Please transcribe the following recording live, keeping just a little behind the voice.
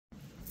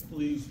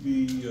please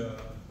be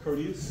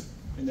courteous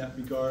in that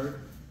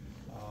regard.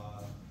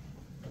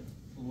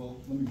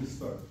 Well, let me just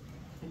start.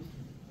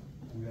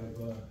 We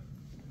have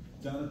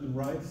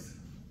Jonathanrice,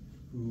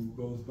 who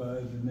goes by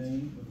the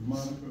name of the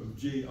moniker of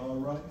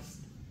J.Rice,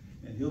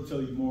 and he'll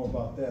tell you more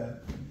about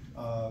that.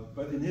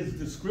 But in his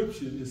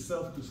description, his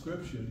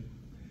self-description,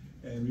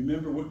 and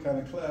remember what kind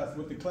of class,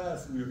 what the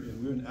class we're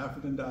in. We're in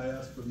African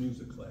Diaspora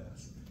Music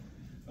Class.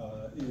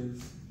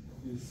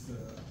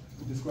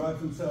 Describes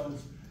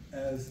themselves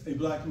as a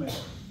black man,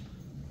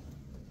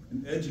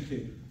 an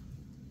educator,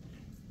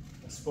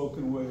 a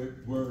spoken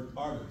word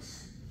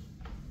artist,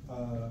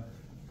 a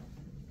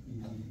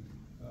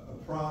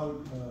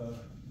proud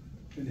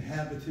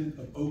inhabitant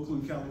of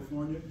Oakland,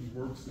 California. He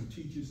works and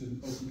teaches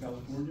in Oakland,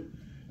 California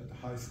at the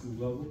high school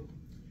level.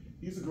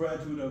 He's a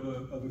graduate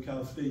of a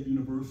Cal State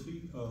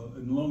University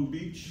in Long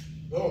Beach.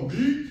 Long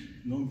Beach?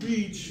 Long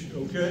Beach,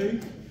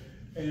 okay.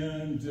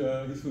 And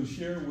he's going to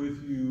share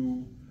with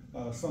you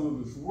some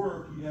of his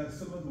work. He has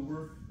some of the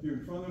work here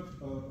in front of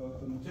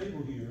on the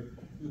table here.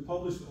 He's a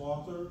published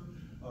author.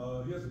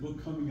 He has a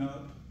book coming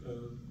out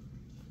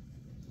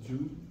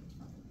June.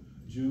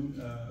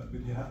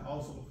 But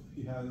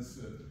he has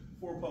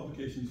 4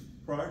 publications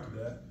prior to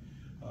that.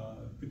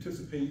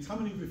 Participates. How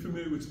many of you are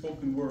familiar with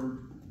spoken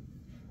word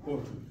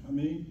poetry? How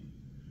many?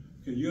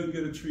 Okay, you're gonna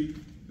get a treat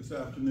this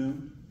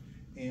afternoon.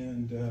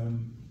 And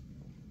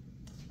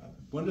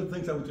one of the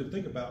things I want you to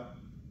think about,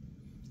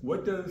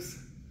 what does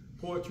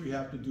poetry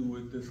have to do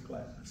with this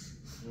class?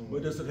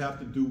 What does it have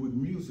to do with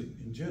music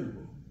in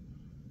general?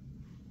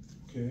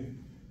 Okay,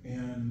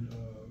 and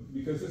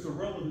because it's a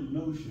relevant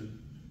notion,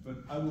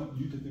 but I want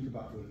you to think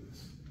about what it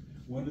is.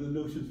 One of the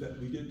notions that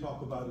we did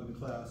talk about in the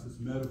class is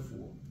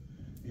metaphor,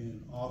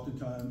 and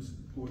oftentimes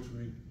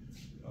poetry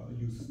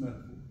uses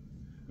metaphor,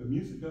 but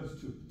music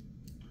does too.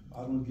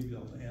 I don't want to give you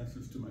all the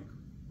answers to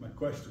my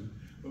question,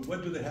 but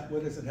what does it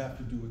have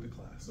to do with the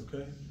class,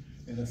 okay?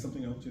 And that's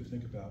something I want you to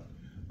think about.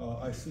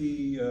 I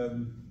see,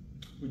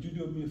 would you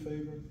do me a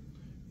favor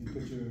and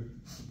put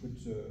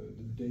the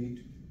date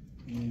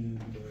and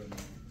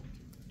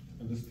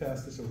let's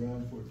pass this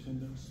around for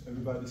attendance.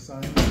 Everybody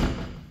sign it,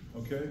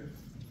 okay?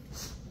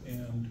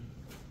 And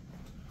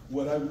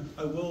what I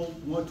will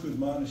want to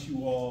admonish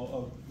you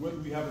all, whether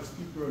we have a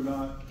speaker or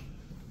not,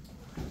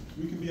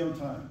 we can be on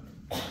time,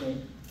 okay?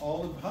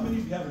 How many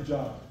of you have a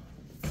job?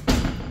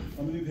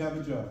 How many of you have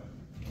a job?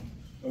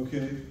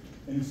 Okay,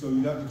 and so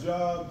you have a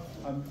job.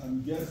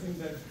 I'm guessing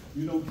that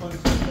you don't punch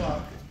the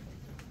clock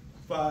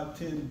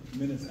 5-10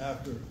 minutes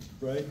after,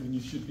 right? When you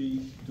should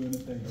be doing the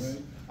thing,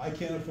 right? I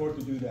can't afford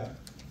to do that.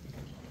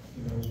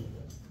 You know,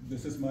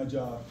 this is my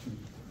job too.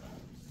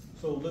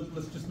 So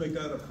let's just make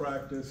that a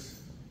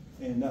practice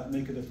and not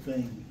make it a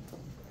thing,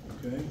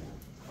 okay?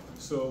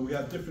 So we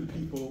have different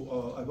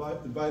people.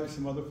 I've invited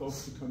some other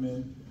folks to come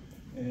in,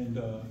 and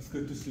it's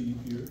good to see you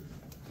here,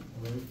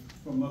 all right?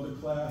 From other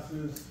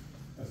classes,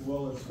 as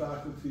well as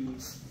faculty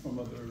from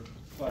other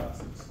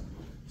classes.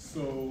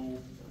 So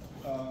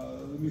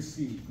let me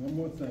see, one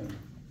more thing.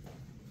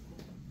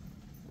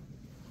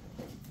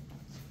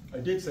 I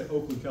did say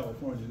Oakland,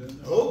 California,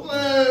 didn't I?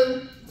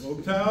 Oakland!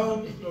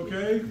 Oaktown,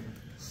 okay.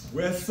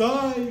 West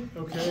Side,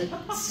 okay.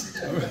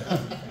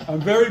 I'm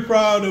very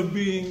proud of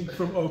being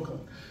from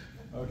Oakland,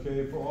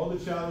 okay. For all the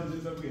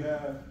challenges that we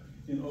have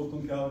in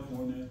Oakland,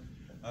 California,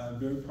 I'm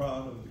very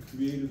proud of the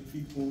creative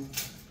people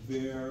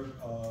there.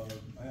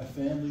 I have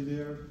family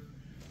there,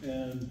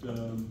 and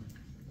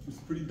it's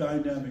a pretty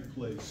dynamic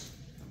place,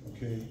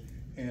 okay.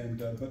 And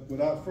but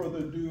without further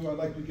ado, I'd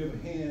like to give a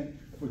hand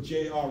for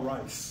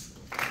J.Rice.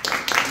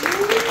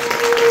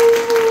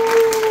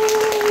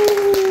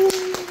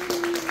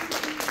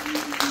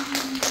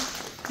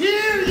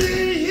 Hear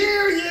ye,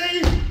 hear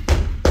ye.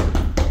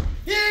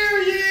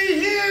 Hear ye,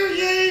 hear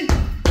ye.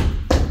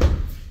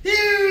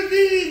 Hear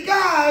the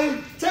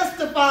guy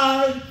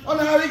testify on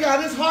how he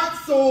got his heart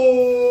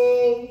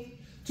sold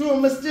to a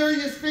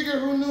mysterious figure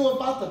who knew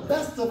about the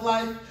best of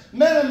life,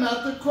 met him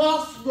at the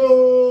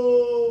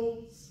crossroads.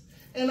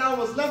 And I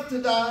was left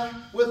to die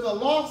with a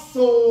lost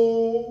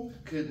soul.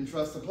 Couldn't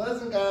trust a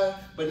pleasant guy,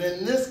 but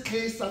in this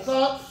case I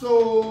thought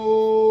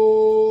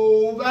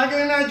so. Back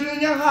in our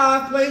junior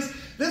high place,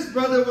 this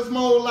brother was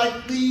more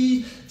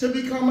likely to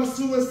become a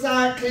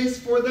suicide case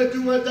for the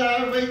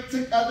do-or-die rape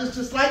to others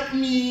just like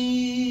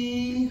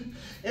me.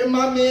 In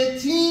my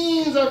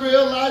mid-teens, I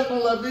realized my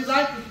lovely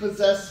life was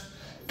possessed.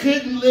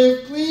 Couldn't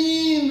live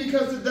clean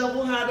because the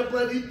devil had a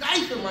bloody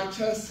knife in my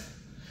chest.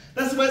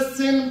 That's what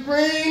sin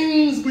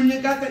brings when you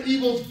got the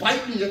evils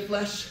biting your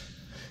flesh.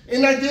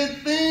 And I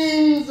did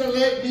things that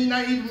led me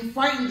not even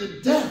frightened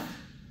to death.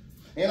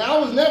 And I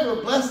was never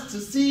blessed to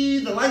see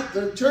the light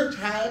the church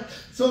had,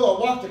 so I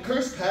walked the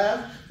cursed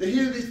path to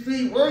hear these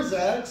 3 words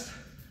asked,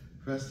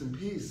 rest in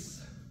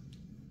peace.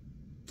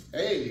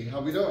 Hey,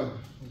 how we doing?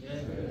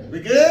 Good.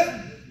 We good?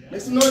 Yeah.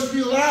 Make some noise if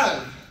you're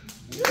alive.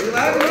 You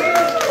alive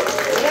here?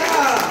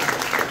 Yeah.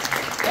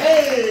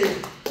 Hey,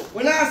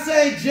 when I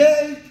say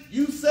J,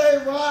 you say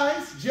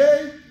Rice.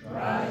 J.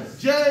 Rice.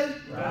 J.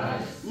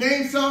 Rice.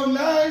 Name so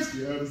nice,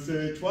 you have to say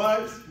it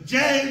twice.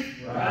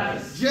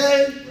 J.Rice.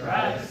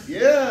 J.Rice.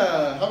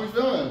 Yeah, how we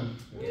feeling?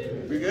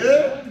 Good. We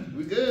good?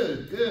 We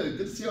good, good.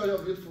 Good to see all your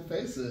beautiful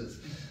faces.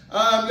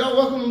 Y'all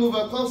welcome to move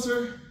up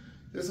closer.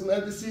 There's some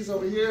NPCs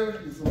over here.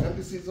 There's some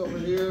NPCs over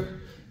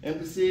here.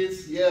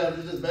 NPCs, yeah,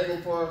 they're just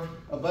begging for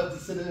a butt to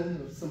sit in,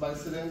 or somebody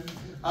sit in.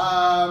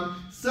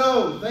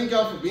 So thank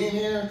y'all for being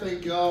here.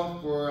 Thank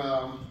y'all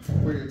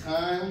for your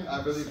time.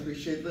 I really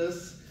appreciate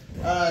this.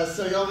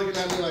 So y'all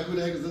looking at me like, who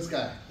the heck is this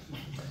guy?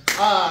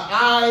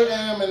 I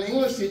am an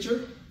English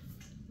teacher.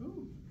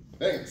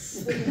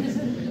 Thanks.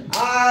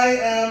 I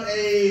am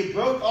a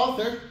broke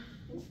author.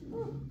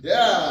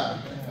 Yeah,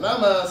 and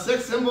I'm a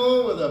sex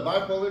symbol with a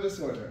bipolar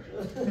disorder.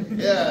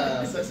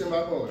 Yeah, sex and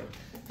bipolar.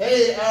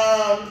 Hey,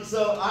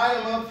 so I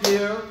am up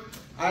here.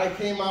 I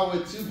came out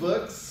with 2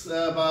 books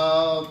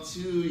about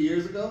 2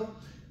 years ago.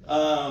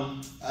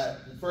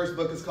 The first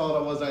book is called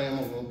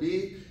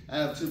iwasamwillbe. I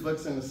have 2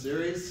 books in the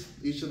series.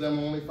 Each of them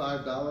only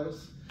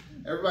 $5.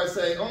 Everybody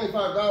say, only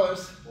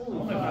 $5.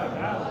 Only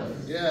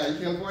 $5. Yeah, you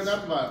can afford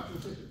not to buy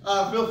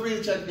it. Feel free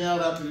to check me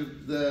out after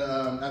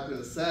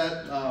the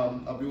set.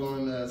 I'll be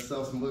willing to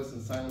sell some books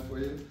and sign them for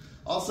you.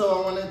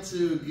 Also, I wanted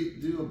to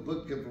do a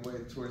book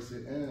giveaway towards the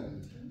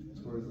end,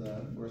 for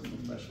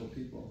some special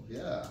people.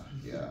 Yeah,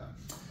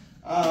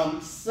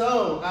 yeah.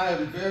 So I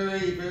am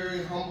very,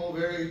 very humble,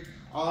 very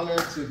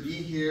honored to be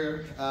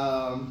here.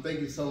 Thank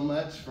you so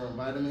much for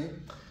inviting me.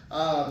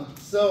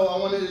 So I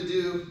wanted to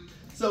do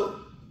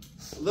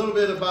a little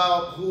bit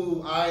about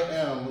who I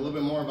am, a little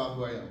bit more about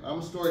who I am. I'm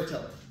a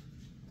storyteller.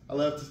 I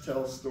love to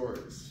tell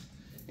stories.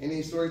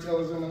 Any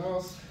storytellers in the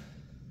house?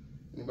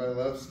 Anybody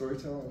love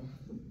storytelling?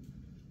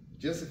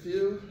 Just a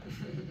few?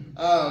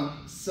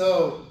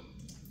 So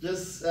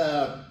just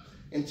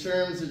in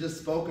terms of just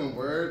spoken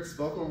word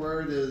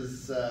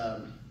is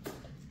an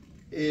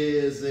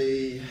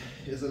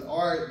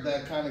art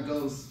that kind of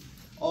goes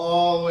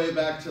all the way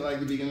back to like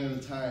the beginning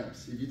of the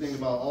times. If you think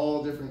about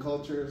all different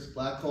cultures,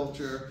 Black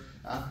culture,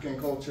 African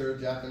culture,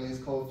 Japanese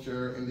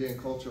culture, Indian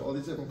culture, all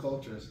these different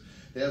cultures,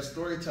 they have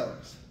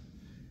storytellers.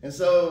 And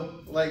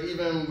so, like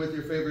even with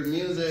your favorite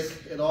music,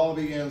 it all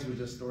begins with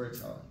just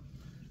storytelling.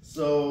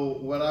 So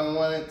what I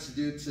wanted to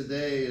do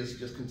today is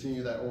just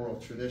continue that oral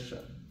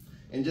tradition.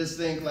 And just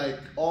think like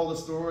all the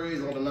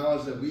stories, all the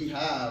knowledge that we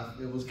have,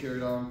 it was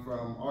carried on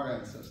from our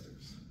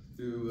ancestors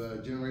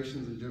through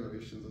generations and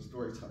generations of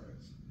storytellers.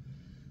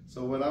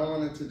 So what I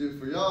wanted to do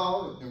for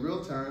y'all in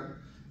real time,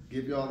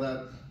 give y'all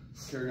that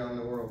carry on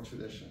the oral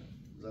tradition.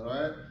 Is that all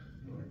right?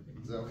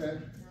 Is that okay?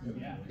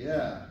 Yeah.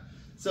 Yeah.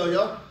 So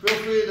y'all feel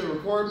free to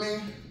record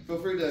me. Feel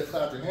free to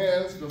clap your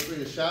hands. Feel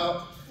free to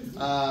shout.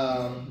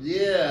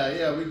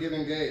 Yeah, we get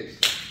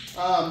engaged.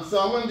 So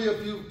I'm going to do a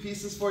few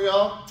pieces for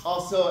y'all.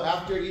 Also,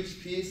 after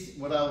each piece,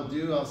 what I'll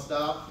do, I'll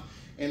stop,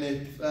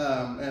 and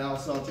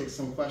also I'll take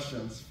some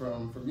questions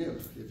from you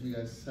if you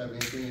guys have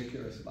anything you're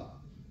curious about.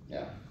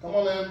 Yeah, come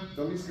on in.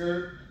 Don't be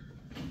scared.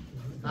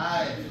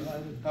 Hi.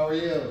 How are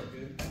you?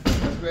 Good.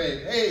 That's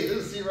great. Hey,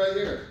 there's a seat right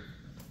here.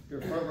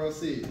 Your front row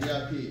seat,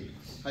 VIP.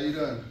 How you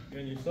doing? Good,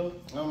 and yourself?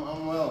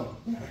 I'm well.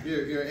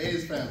 You're an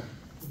A's fan?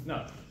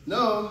 No.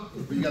 No,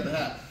 but you got the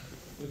hat.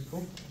 Looks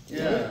cool.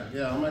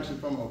 Yeah, I'm actually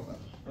from Oakland.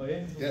 Oh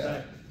yeah?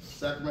 Yeah,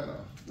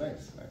 Sacramento.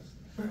 Nice.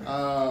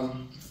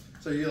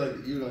 So you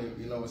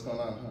know what's going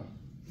on, huh?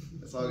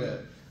 It's all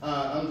good.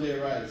 I'm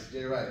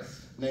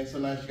J.Rice. Name so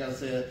nice you gotta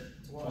say it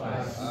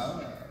twice.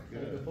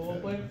 Good. The football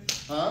player?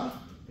 Huh?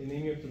 They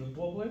name you after the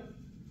football player?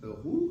 The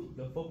who?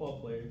 The football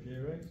player,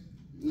 J.Rice.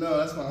 No,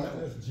 that's my uncle.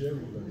 That's Jerry.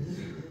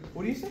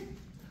 What do you say?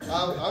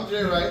 I'm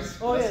J.Rice.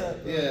 Oh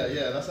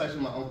Yeah. That's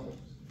actually my uncle.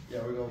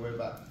 Yeah, we go way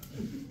back.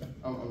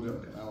 I'm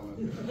joking. I don't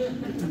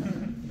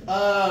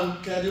know.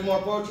 Can I do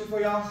more poetry for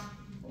y'all?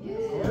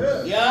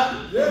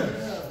 Yeah.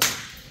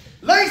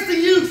 Langston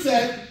Hughes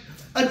said,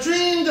 "A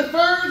dream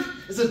deferred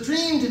is a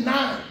dream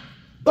denied,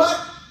 but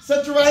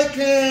such a right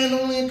can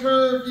only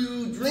occur if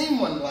you dream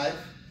one life.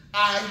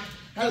 I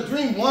had a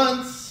dream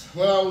once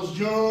when I was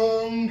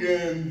young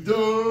and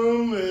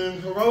dumb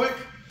and heroic.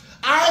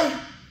 I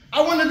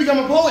wanted to become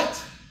a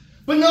poet,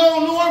 but no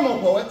normal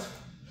poet.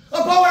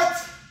 A poet,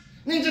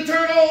 Ninja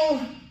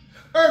Turtle,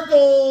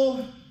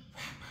 Urkel,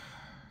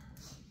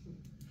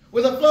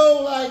 with a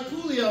flow like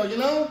Coolio, you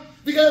know?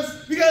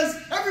 Because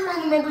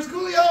everyone remembers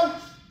Coolio.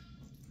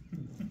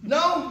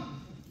 No?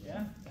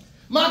 Yeah.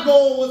 My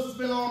goal was to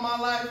spend all my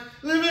life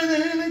living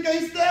in a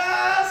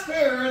gangsta's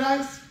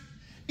paradise,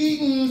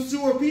 eating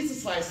sewer pizza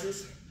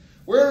slices,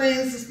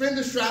 wearing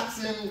suspender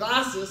straps and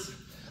glasses,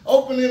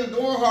 opening the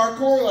door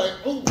hardcore like,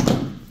 ooh,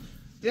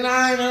 did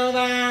I know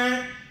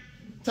that?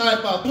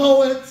 Type of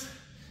poet,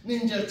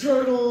 Ninja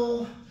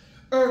Turtle,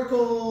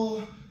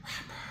 Urkel,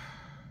 rapper.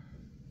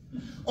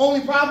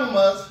 Only problem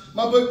was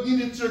my book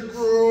needed to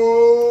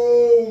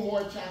grow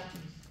more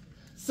chapters.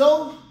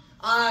 So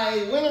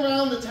I went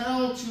around the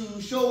town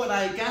to show what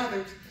I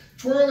gathered,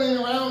 twirling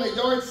around a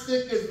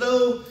yardstick as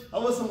though I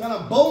was some kind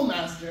of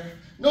bowmaster.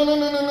 No,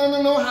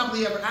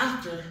 happily ever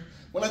after.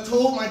 When I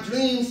told my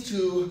dreams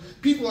to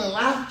people in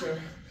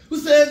laughter, who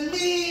said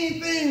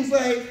mean things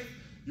like,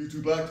 "You're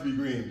too black to be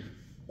green,"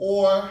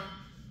 or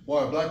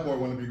Why a black boy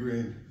want to be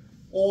green?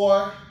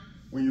 Or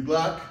when you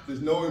black,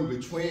 there's no in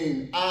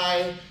between.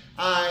 I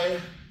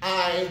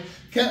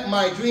kept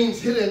my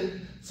dreams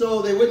hidden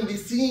so they wouldn't be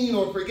seen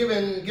or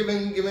forgiven,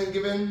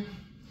 given.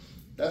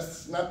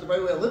 That's not the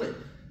right way of living.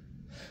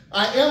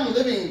 I am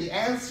living the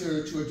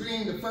answer to a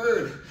dream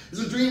deferred is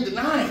a dream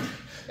denied.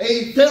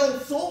 A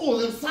failed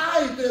soul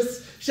inside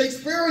this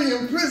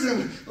Shakespearean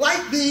prison,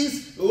 like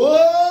these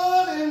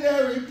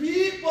ordinary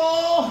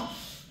people.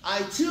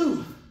 I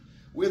too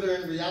wither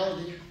in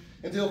reality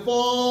until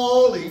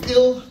falling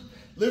ill,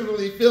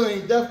 literally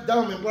feeling deaf,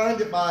 dumb, and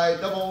blinded by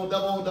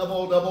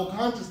double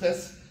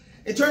consciousness,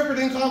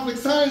 interpreting conflict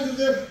signs as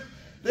if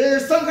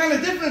there's some kind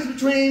of difference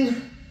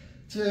between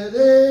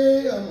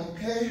today I'm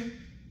okay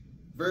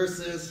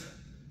versus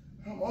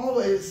I'm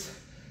always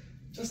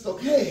just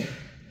okay.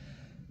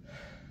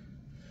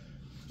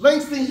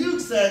 Langston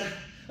Hughes said,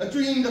 a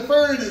dream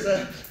deferred is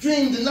a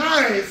dream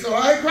denied, so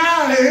I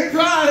cry and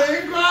cry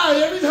and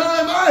cry every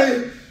time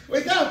I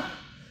wake up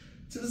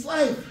to this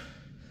life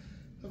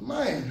of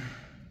mine.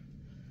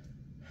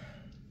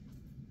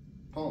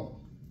 Poem.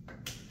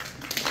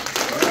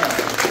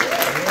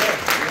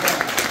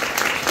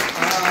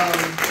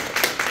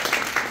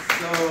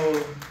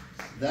 So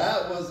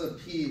that was a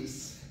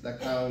piece that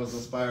kind of was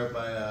inspired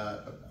by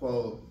a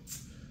quote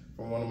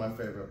from one of my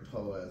favorite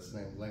poets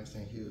named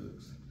Langston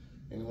Hughes.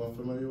 Anyone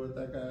familiar with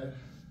that guy?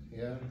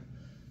 Yeah?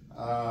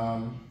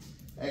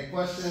 A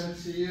question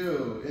to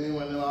you,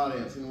 anyone in the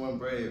audience, anyone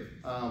brave.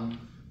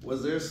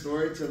 Was there a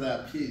story to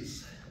that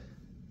piece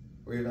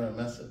where you're gonna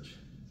message?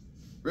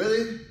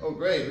 Really? Oh,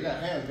 great, we got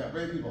hands, we got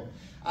brave people.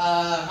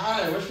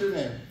 Hi, what's your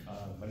name?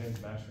 My name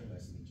is Masher,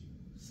 nice to meet you.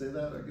 Say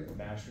that again.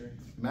 Masher.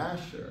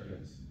 Masher.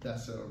 Yes.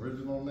 That's an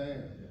original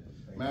name.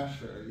 Yeah,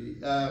 Masher.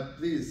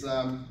 Please,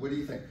 what do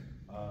you think?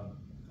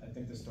 I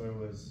think the story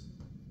was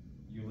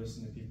you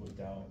listen to people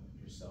doubt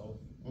yourself.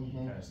 You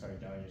kind of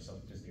started doubting yourself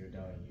because they were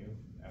doubting you.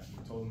 After you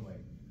told them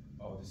like,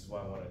 oh, this is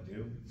what I want to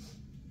do,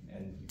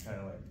 and you kind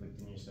of like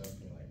looked in yourself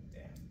and you're like,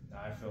 damn,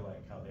 now I feel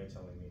like how they're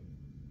telling me,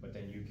 but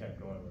then you kept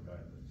going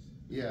regardless.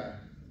 Yeah.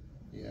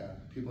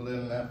 People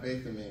didn't have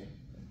faith in me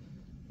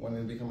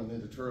wanting to become a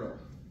Ninja Turtle.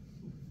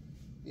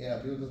 Yeah,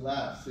 people just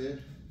laugh, see?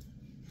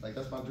 Like,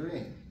 that's my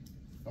dream.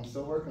 I'm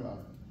still working on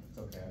it. It's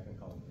okay, I can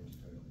call it Ninja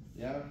Turtle.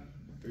 Yeah?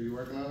 Are you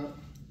working on it?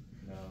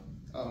 No,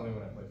 only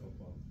when I play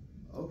football.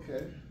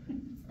 Okay.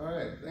 All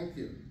right, thank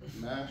you.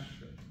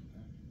 Masher.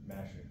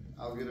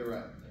 I'll get it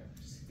right.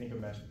 Yeah, just think of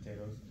mashed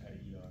potatoes at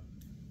ER.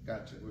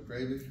 Gotcha. With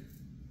gravy?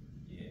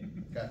 Yeah.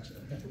 Gotcha.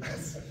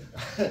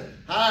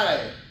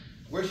 Hi,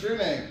 what's your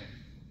name?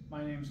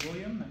 My name's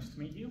William, nice to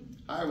meet you.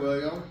 Hi,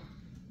 William.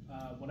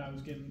 What I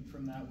was getting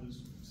from that was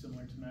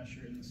similar to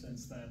Masher in the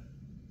sense that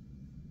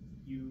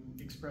you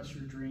express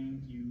your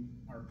dream, you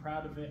are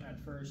proud of it at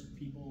first,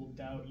 people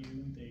doubt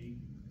you, they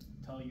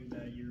tell you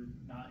that you're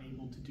not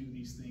able to do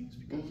these things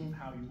because of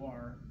how you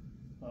are,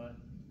 but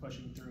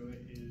pushing through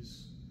it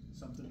is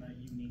something that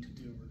you need to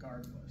do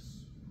regardless.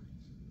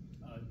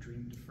 A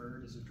dream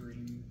deferred is a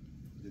dream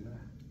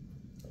denied.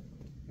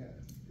 Yeah.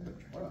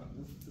 Wow,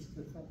 this is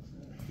good.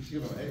 You should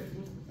give him an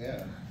A.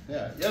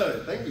 Yeah.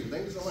 Thank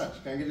you so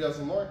much. Can I give you all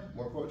some more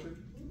poetry?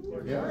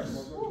 Yeah.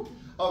 More poetry.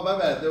 Oh, my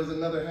bad. There was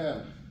another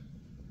hand.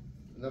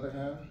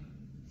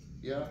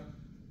 Yeah.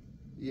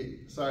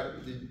 Sorry.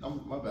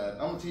 My bad.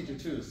 I'm a teacher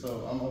too,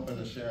 so I'm open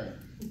to sharing.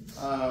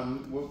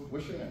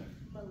 What's your name?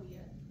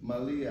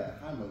 Malia.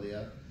 Hi,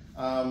 Malia.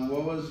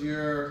 What was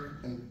your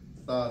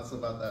thoughts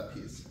about that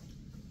piece?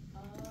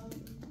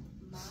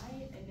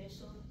 My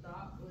initial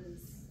thought was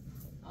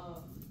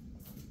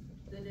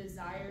the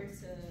desire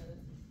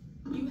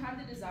to, you have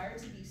the desire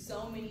to be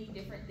so many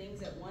different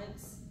things at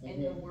once,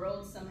 and the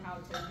world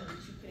somehow tells you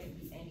that you couldn't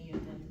be any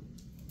of them.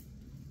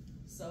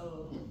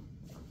 So,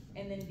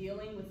 and then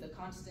dealing with the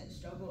constant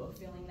struggle of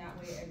feeling that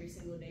way every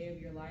single day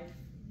of your life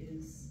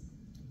is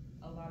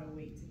a lot of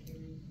weight to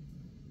carry.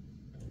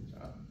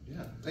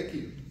 Yeah, thank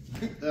you.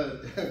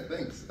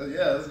 Thanks.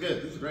 Yeah, that's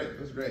good. This is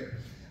great.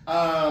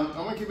 I'm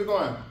gonna keep it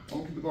going.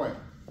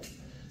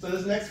 So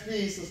this next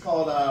piece is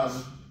called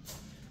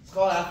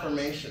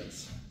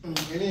affirmations.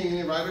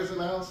 Any writers in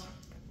the house?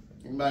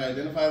 Anybody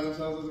identify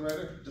themselves as a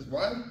writer? Just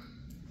one?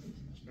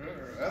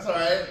 Sure. That's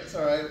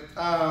all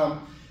right.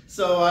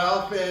 So I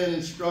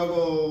often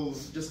struggle,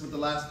 just with the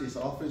last piece,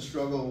 I often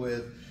struggle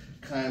with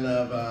kind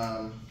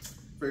of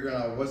figuring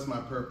out what's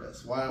my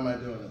purpose. Why am I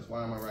doing this?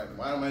 Why am I writing?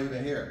 Why am I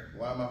even here?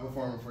 Why am I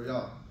performing for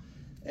y'all?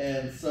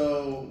 And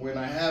so when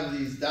I have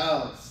these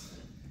doubts,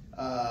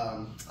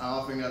 I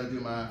often got to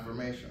do my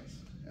affirmations.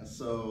 And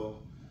so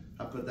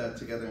I put that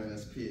together in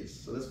this piece.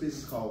 So this piece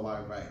is called Why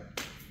Write?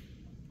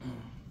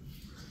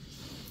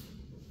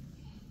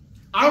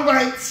 I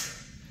write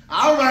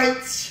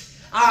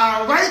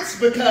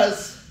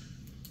because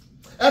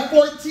at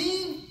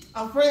 14,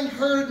 a friend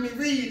heard me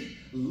read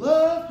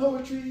love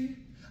poetry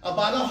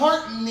about a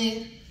heart in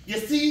need. You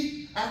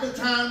see, at the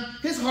time,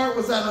 his heart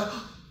was at a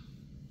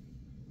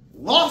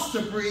loss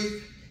to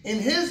breathe. In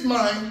his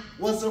mind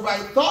was the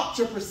right thought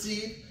to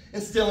proceed,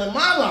 instilling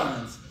my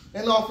lines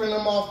and offering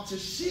them off to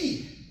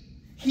she.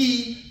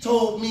 He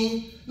told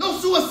me, no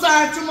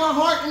suicide to my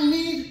heart in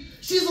need.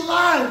 She's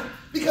alive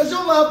because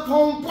your love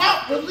poem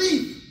brought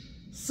relief.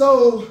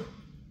 So,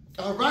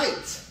 all right,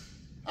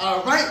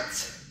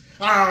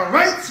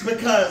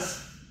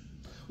 because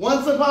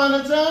once upon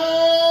a time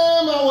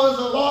I was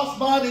a lost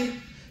body.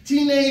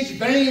 Teenage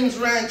veins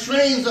ran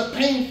trains of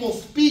painful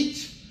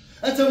speech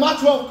until my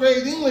 12th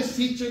grade English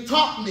teacher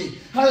taught me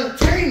how to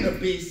tame the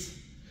beast.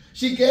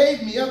 She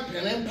gave me a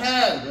pen and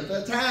pad with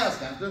a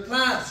task after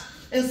class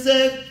and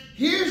said,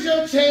 here's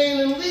your chain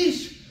and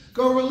leash.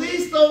 Go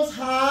release those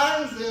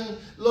highs and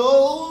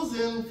lows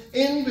and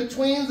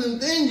in-betweens,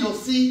 and then you'll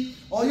see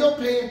all your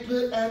pain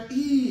put at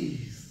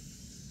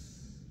ease.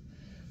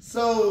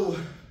 So,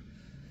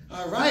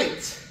 all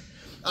right,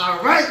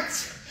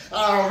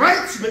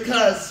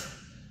 because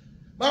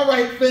my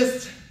right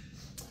fist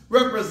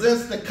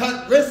represents the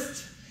cut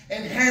wrist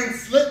and hand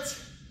slit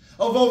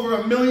of over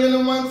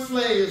 1,000,001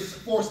 slaves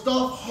forced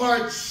off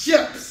hard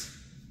ships.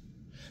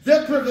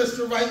 Their privilege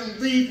to write and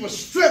read was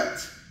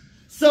stripped.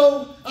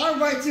 So I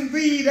write and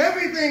read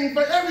everything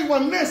for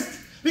everyone missed,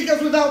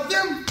 because without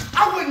them,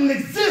 I wouldn't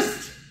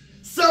exist.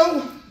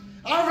 So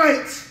I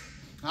write,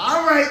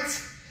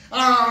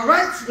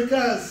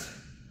 because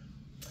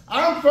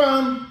I'm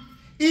from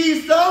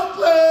East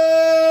Oakland,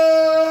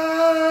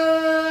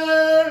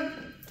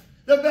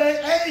 the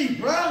Bayarea,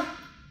 bruh,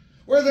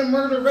 where the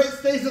murder rate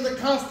stays at a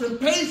constant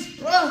pace,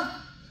 bruh,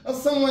 of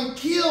someone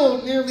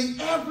killed nearly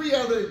every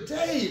other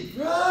day,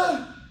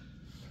 bruh.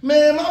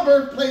 Man, my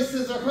birthplace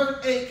is a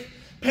hurt ache,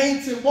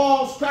 painted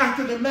walls cracked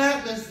into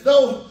madness,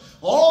 though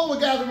all would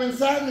gather in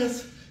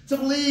sadness to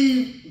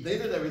believe they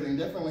did everything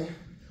differently,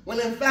 when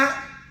in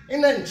fact,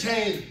 ain't nothing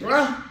changed,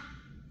 bruh.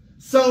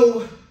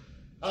 So,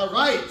 I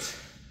write,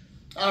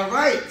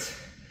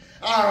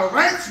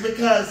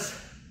 because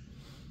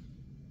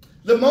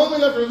the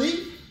moment of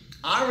relief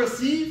I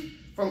receive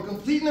from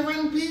completing a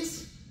written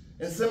piece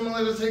is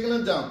similar to taking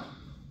a dump.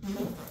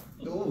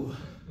 Ooh,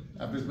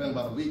 after it's been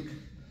about a week.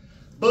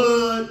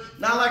 But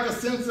not like a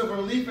sense of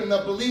relief in the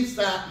beliefs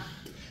that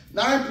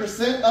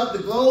 9% of the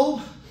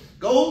globe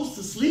goes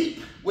to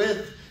sleep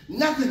with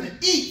nothing to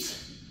eat,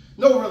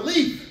 no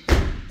relief.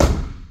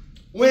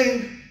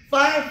 When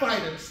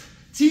firefighters,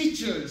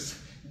 teachers,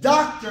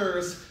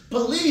 doctors,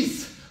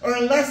 police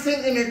earn less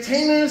than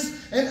entertainers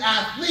and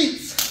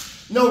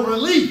athletes, no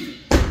relief.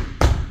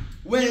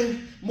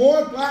 When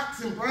more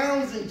blacks and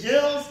browns in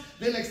jails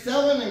than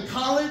excelling in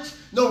college,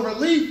 no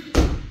relief.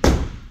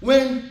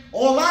 When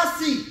all I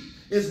see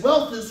is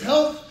wealth is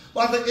health,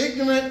 while the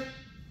ignorant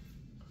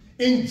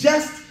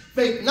ingest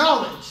fake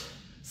knowledge.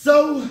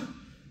 So,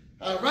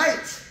 I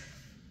write,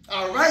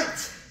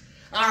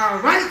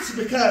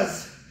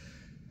 because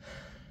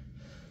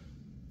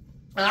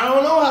I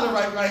don't know how to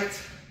write right.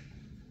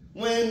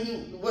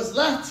 When what's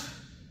left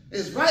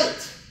is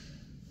right,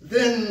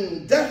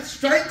 then death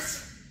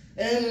strikes,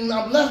 and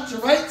I'm left to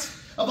write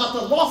about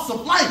the loss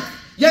of life.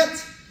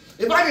 Yet,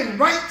 if I didn't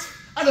write,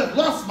 I'd have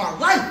lost my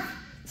life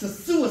to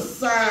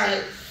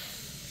suicide.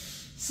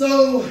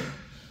 So,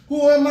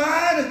 who am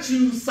I to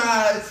choose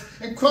sides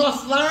and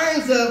cross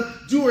lines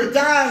of do or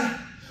die?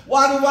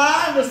 Why do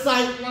I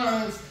recite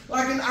lines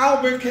like an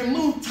Albert can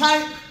move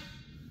type?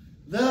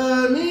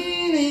 The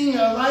meaning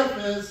of life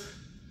is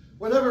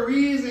whatever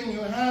reason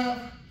you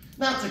have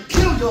not to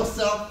kill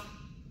yourself.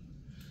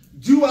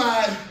 Do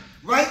I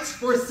write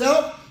for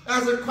self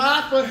as a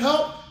cry for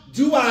help?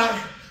 Do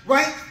I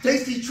write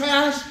tasty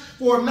trash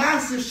for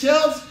massive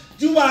shelves?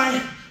 Do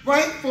I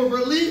write for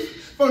relief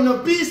from the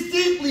beast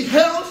deeply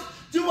held?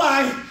 Do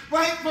I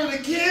write for the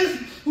kid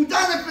who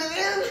doesn't fit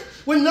in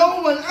with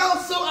no one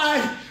else? So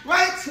I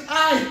write.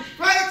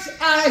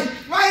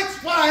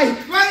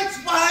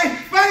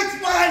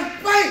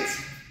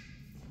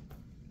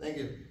 Thank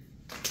you.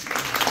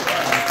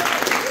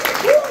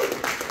 Woo!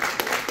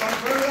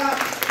 Burn it up.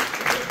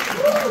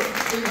 Woo!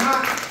 It's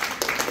hot.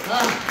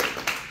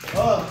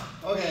 Oh,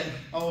 okay.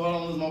 Oh, I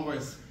don't lose my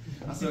voice.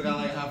 I still got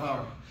like a half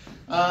hour.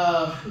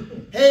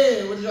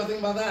 Hey, what did y'all think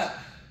about that?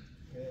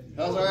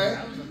 That was all right?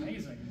 That was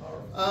amazing.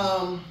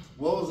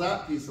 What was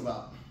that piece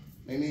about?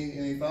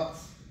 Any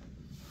thoughts?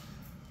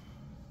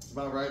 It's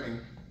about writing.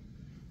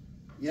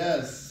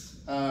 Yes.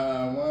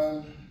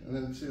 One and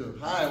then two.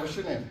 Hi, what's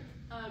your name?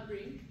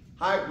 Bree.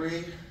 Hi,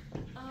 Bree.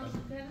 Kind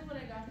of what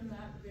I got from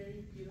that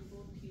very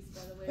beautiful piece,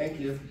 by the way. Thank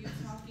you. You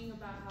talking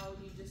about how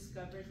you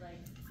discovered like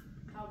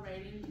how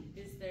writing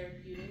is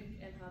therapeutic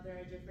and how there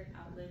are different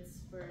outlets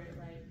for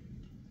like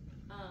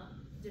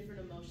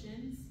different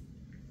emotions,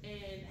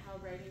 and how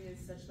writing is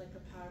such like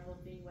a powerful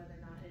thing, whether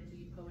or not it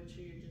be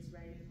poetry or just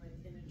writing like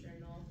in a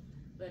journal,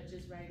 but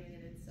just writing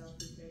in itself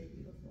is very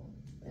beautiful.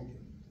 Thank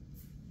you.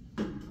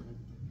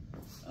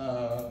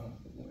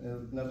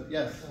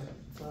 Yes.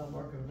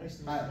 Marco, nice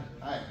to meet Hi. you.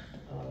 Hi.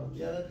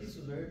 Yeah, that piece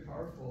was very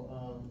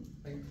powerful.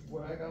 Like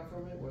what I got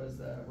from it was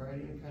that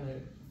writing kind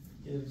of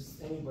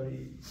gives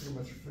anybody pretty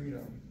much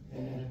freedom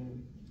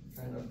and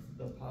kind of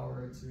the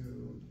power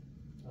to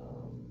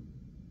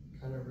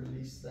kind of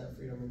release that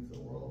freedom into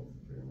the world,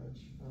 pretty much.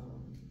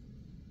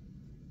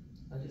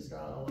 I just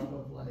got a lot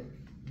of like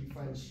you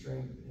find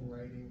strength in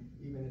writing,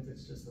 even if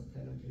it's just a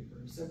pen and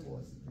paper, as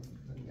simple as a pen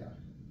and paper.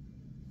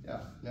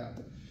 Yeah.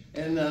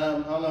 And I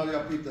don't know if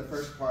y'all peeped the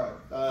first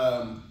part.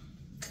 I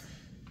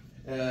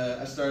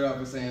started off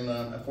with saying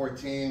at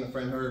 14, a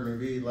friend heard me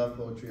read love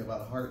poetry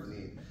about a heart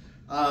need.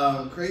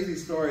 Crazy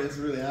story, this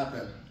really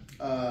happened.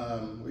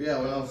 When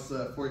I was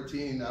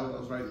 14, I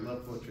was writing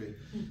love poetry,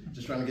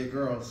 just trying to get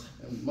girls,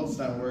 and most of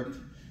the time it worked.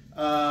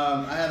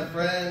 I had a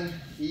friend,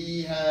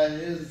 he had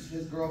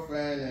his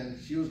girlfriend, and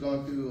she was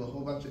going through a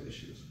whole bunch of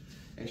issues,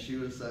 and she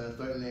was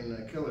threatening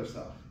to kill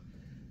herself.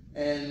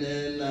 And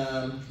then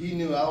he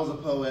knew I was a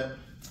poet,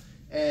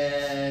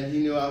 and he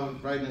knew I was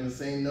writing in the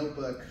same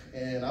notebook,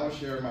 and I was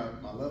sharing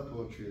my love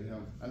poetry with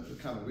him. It's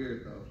kind of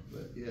weird though,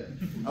 but yeah.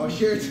 I was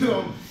sharing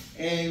to him,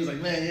 and he was like,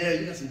 man, yeah,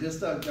 you got some good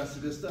stuff,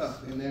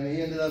 And then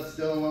he ended up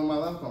stealing one of my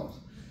love poems.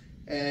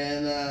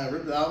 And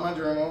ripped it out of my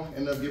journal,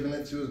 ended up giving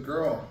it to his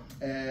girl,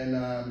 and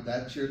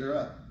that cheered her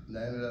up.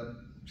 That ended up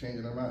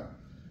changing her mind.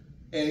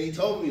 And he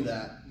told me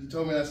that. He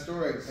told me that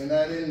story, and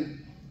I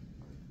didn't,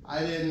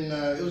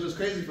 it was just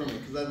crazy for me,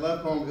 because that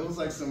love poem, it was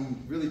like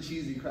some really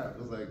cheesy crap.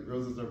 It was like,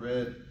 roses are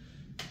red,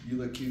 you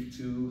look cute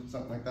too,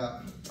 something like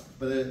that.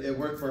 But it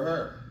worked for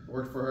her. It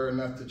worked for her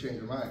enough to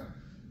change her mind.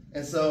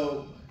 And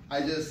so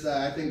I just,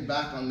 I think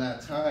back on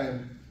that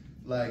time,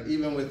 like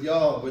even with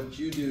y'all, what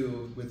you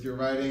do with your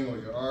writing or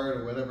your art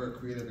or whatever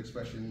creative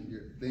expression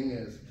your thing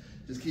is,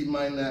 just keep in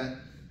mind that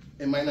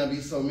it might not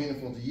be so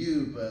meaningful to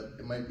you, but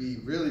it might be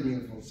really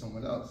meaningful to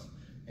someone else.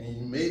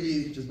 And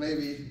maybe, just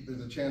maybe,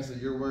 there's a chance that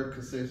your work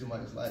could save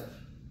somebody's life.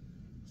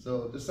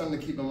 So just something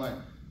to keep in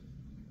mind.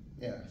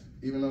 Yeah,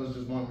 even though it's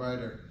just one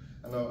writer,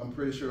 I'm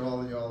pretty sure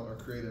all of y'all are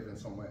creative in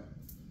some way.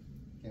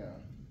 Yeah.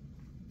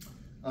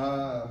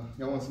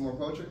 Y'all want some more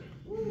poetry?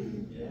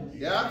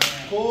 Yeah?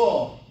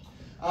 Cool.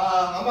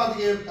 I'm about to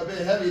get a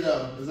bit heavy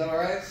though. Is that all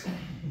right?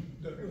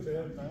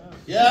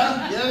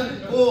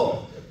 Yeah?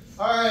 Cool.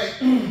 All right.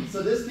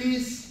 So this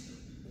piece,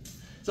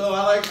 so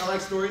I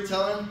like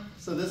storytelling.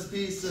 So this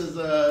piece is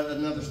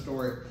another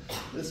story.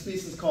 This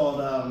piece is called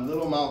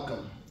Little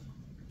Malcolm,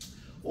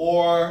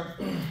 or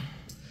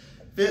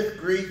Fifth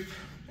Grief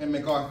and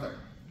MacArthur.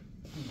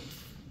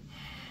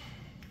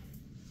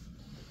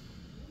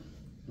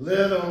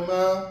 Little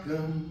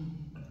Malcolm,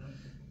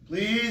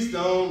 please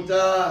don't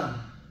die.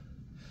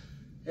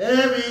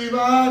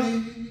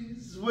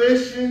 Everybody's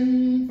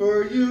wishing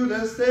for you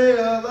to stay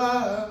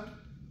alive.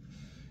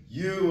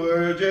 You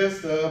were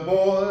just a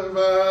boy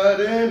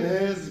riding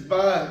his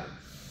bike.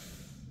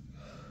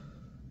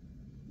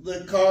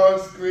 The car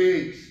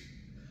screeched.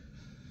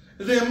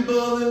 Then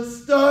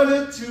bullets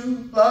started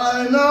to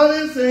fly. No,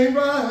 this ain't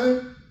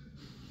right.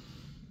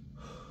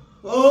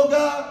 Oh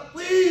God,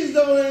 please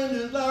don't end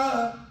his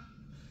life.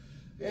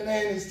 It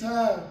ain't his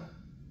time.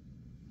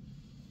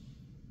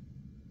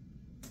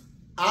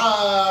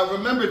 I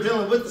remember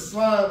dealing with the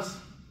slimes,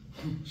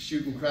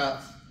 shooting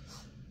craps,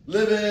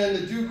 living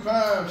to do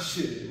crime.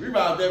 Shit, we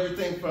robbed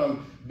everything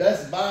from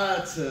Best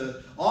Buy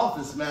to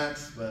Office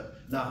Max, but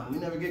nah, we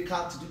never get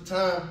caught to do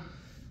time.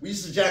 We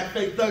used to jack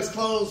fake thugs'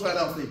 clothes right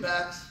off their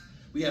backs.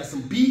 We had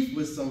some beef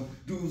with some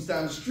dudes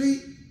down the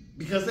street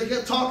because they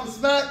kept talking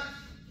smack.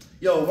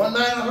 Yo, one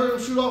night I heard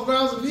them shoot off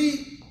rounds of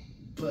heat,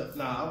 but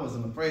nah, I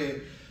wasn't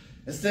afraid.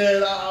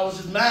 Instead, I was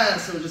just mad,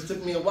 so it just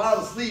took me a while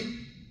to sleep.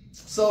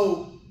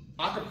 So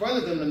I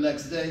confronted them the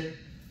next day,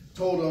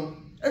 told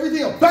them,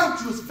 everything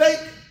about you is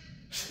fake.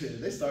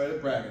 They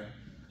started bragging.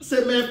 I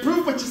said, man,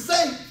 prove what you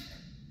say.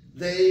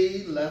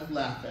 They left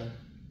laughing.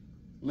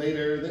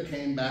 Later, they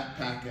came back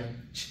packing.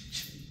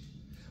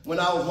 When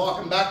I was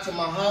walking back to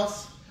my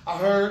house, I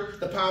heard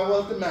the power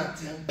of the Mac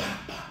 10.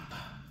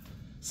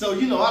 So,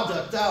 you know, I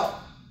ducked out.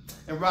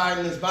 And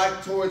riding his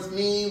bike towards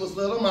me was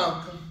little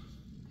Malcolm.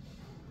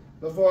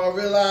 Before I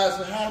realized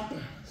what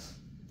happened,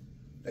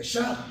 they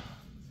shot him.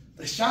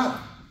 They shot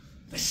him.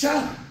 They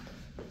shot him.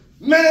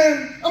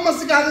 Man, I must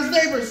have got his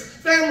neighbors,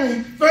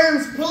 family,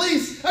 friends,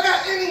 police. I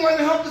got anyone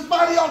to help his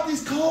body off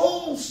these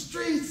cold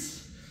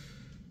streets.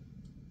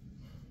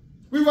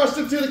 We rushed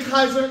him to the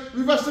Kaiser.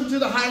 We rushed him to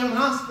the Highland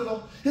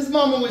Hospital. His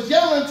mama was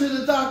yelling to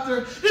the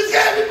doctor, this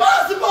can't be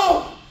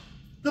possible.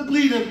 The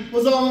bleeding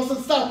was almost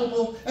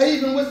unstoppable. I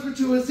even whispered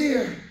to his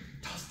ear,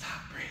 don't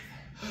stop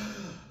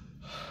breathing.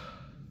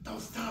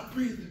 Don't stop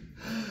breathing.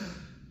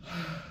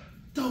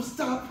 Don't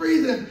stop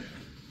breathing.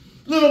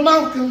 Little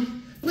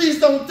Malcolm, please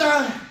don't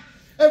die.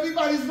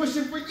 Everybody's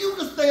wishing for you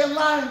to stay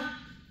alive.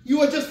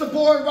 You are just a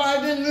boy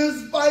riding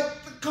this bike.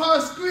 The car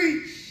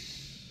screeched.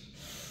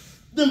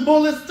 Then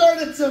bullets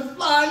started to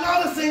fly.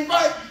 Now this ain't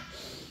right.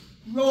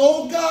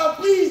 Oh God,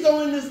 please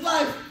don't end this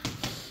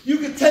life. You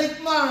can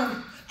take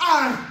mine.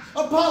 I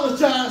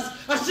apologize.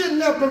 I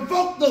shouldn't have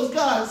provoked those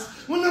guys.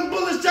 When the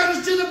bullets shot,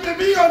 it should have been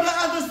me on the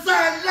other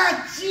side,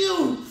 not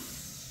you.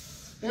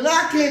 And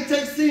I can't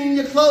take seeing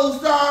your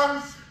closed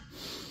arms.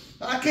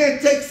 I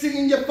can't take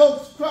seeing your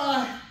folks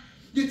cry.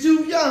 You're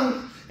too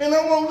young, and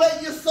I won't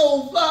let your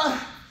soul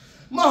fly.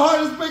 My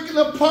heart is breaking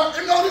apart,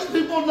 and all these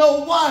people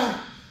know why.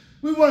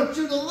 We want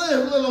you to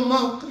live, little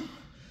Malcolm.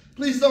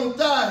 Please don't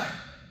die.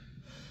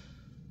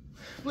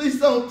 Please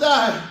don't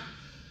die.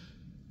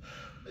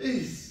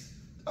 Please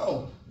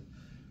don't.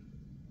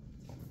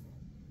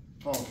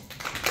 Oh.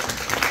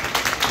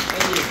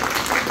 Thank you.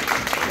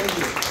 Thank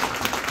you.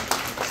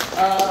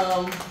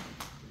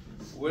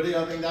 What do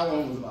y'all think that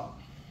one was about?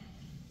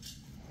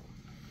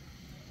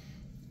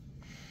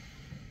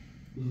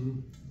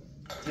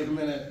 Take a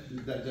minute to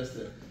digest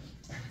it.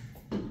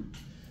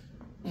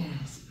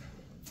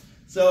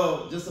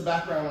 So, just a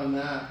background on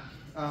that.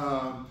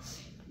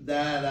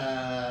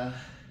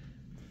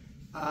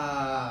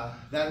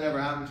 That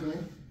never happened to me.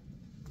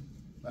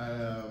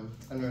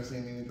 I've never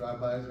seen any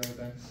drive-bys or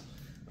anything.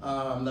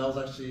 That was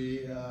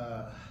actually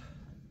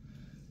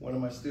one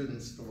of my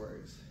students'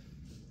 stories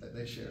that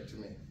they shared to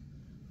me.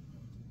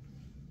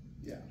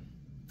 Yeah.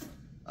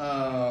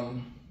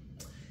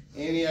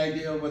 Any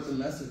idea what the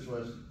message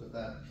was with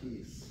that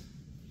piece?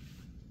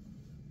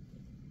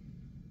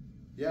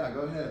 Yeah,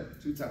 go ahead.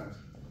 2 times.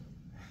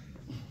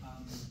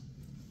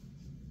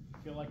 I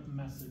feel like the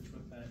message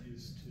with that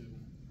is to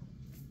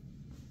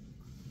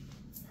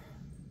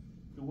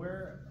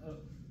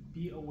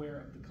be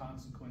aware of the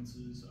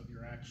consequences of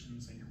your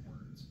actions and your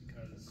words,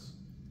 because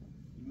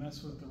you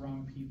mess with the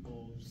wrong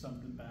people,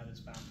 something bad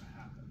is bound to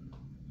happen,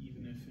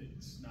 even if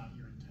it's not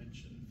your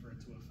intention for it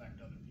to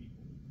affect other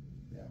people.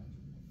 Yeah.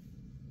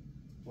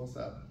 What's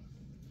up?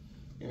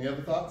 Any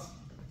other thoughts?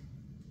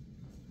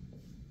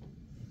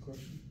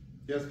 Question?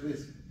 Yes,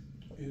 please.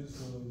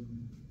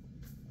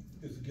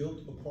 Is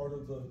guilt a part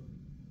of the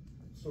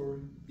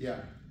story?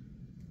 Yeah.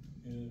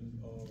 And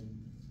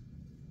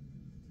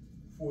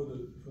for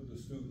the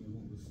student who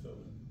was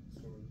telling the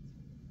story.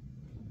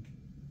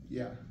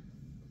 Yeah.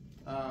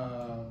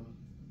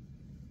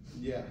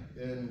 Yeah,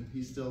 and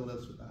he still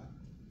lives with that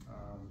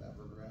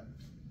regret.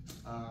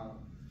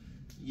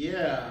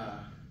 Yeah.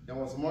 Y'all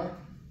want some more?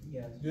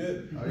 Yes.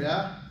 Good. Oh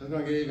yeah? It's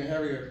gonna get even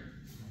heavier.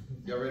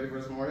 Y'all ready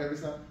for some more heavy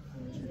stuff?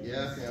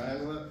 Yeah, can y'all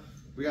handle it?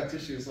 We got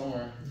tissue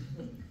somewhere.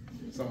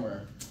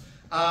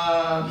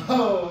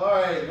 Oh,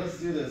 all right, let's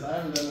do this. I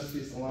haven't done this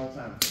piece in a long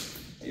time.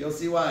 You'll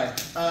see why.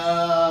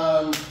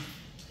 All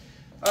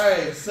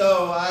right,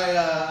 so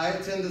I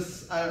attend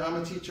this. I'm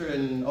a teacher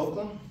in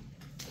Oakland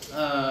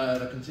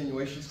at a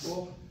continuation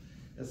school.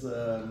 It's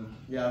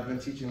I've been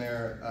teaching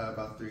there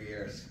about 3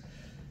 years.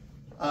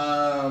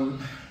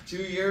 2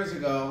 years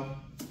ago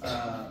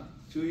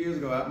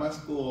at my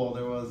school,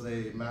 there was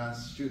a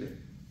mass shooting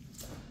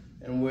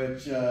in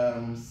which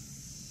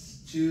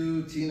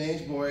 2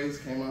 teenage boys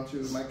came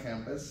onto my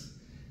campus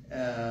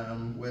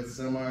with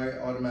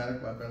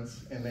semi-automatic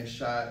weapons, and they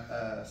shot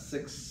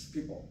 6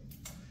 people.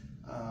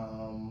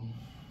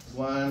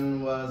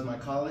 One was my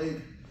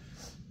colleague,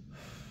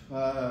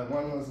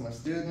 one was my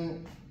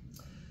student,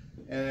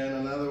 and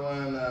another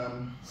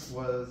one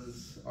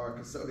was our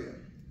custodian.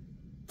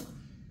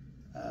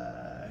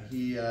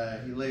 He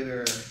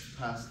later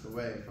passed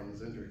away from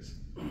his injuries.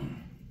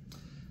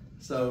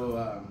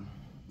 So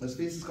this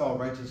piece is called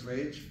Righteous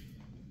Rage,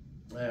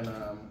 and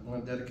I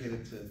want to dedicate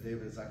it to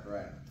David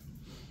Zachariah.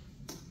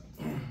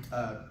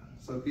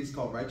 So the piece is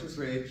called Righteous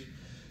Rage,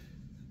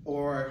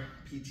 or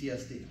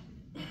PTSD.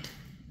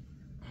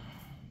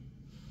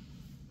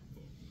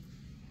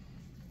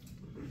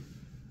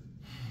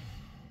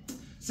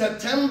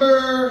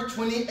 September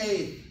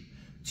 28th,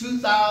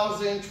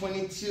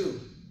 2022,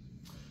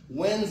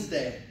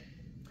 Wednesday,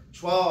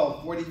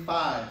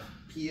 12:45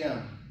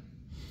 p.m.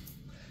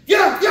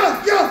 Yeah!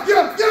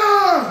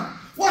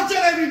 Watch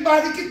out,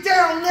 everybody, get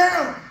down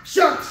now!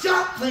 Shot,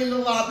 claim the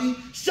lobby.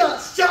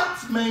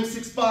 Shots, maim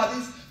 6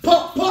 bodies.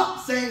 Pop,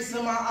 sang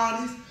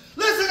semi-oddies.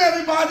 Listen,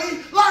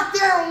 everybody, lock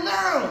down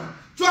now!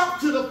 Drop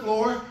to the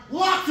floor,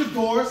 lock the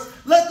doors,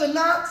 let the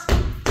knots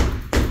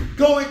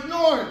go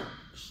ignored.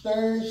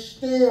 Stay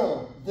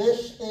still,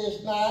 this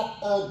is not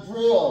a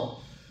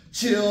drill.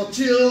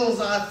 Chills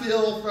I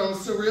feel from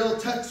surreal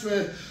text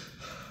with,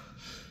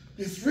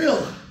 it's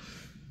real.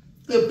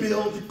 The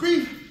build of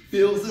grief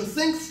feels and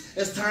sinks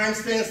as time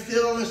stands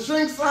still and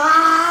shrinks.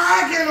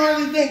 I can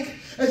hardly think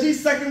as each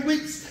second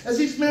weeps, as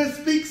each minute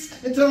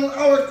speaks, until an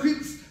hour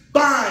creeps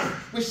by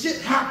when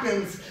shit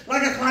happens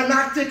like a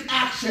climactic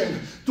action.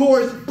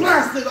 Doors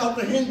blasted off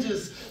the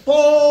hinges,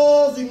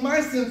 pausing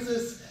my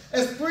senses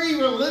as 3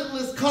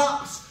 relentless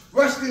cops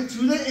rushed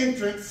into the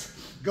entrance,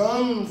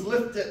 guns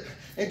lifted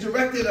and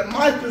directed at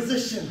my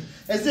position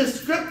as if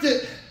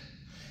scripted.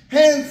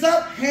 Hands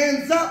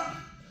up,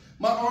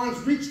 my arms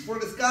reached for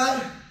the sky.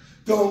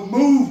 Don't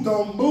move,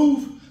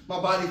 my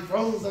body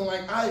frozen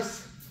like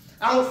ice.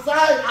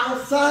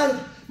 Outside,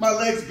 my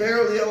legs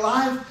barely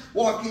alive,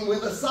 walking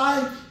with a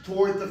sigh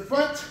toward the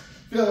front,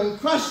 feeling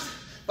crushed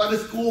by the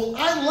school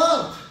I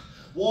loved.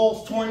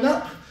 Walls torn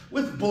up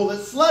with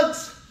bullet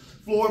slugs,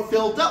 floor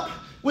filled up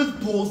with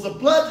pools of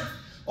blood.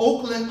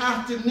 Oakland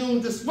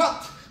afternoon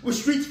disrupt with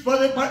streets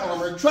flooded by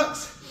armored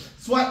trucks.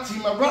 SWAT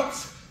team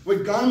erupts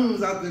with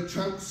guns out their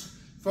trunks.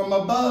 From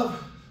above,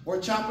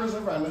 where choppers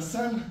around the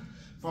sun.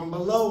 From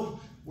below,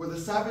 where the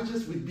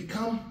savages we'd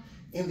become.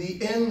 In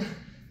the end,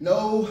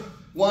 no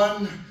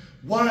one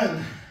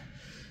won.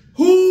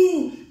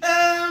 Who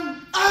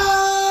am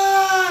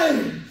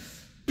I?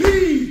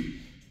 Peace.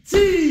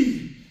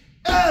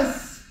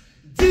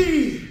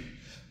 TSD,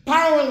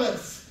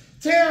 powerless,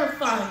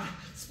 terrified,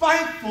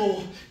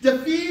 spiteful,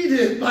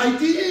 defeated by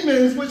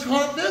demons which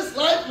haunt this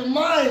life of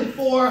mine.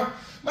 For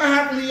my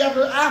happily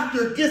ever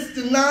after gets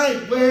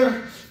denied,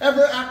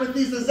 wherever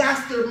apathy's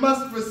disaster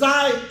must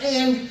reside,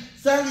 and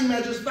sadly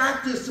measures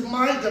factors to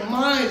my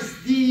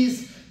demise.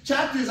 These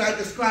chapters I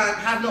describe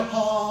have no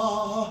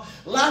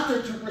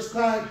laughter to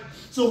prescribe.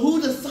 So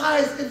who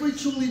decides if we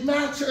truly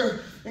match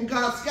her in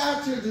God's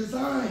scattered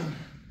design?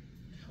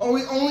 Are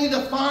we only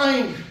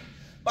defined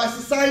by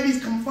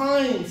society's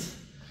confines,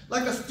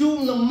 like a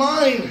student of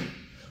mine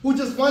who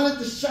just wanted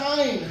to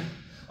shine,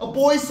 a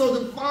boy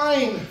so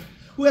defined,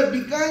 who had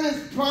begun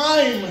his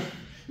prime,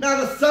 now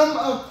the sum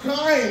of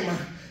crime,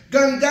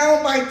 gunned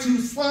down by two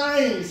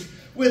slimes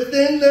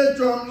within the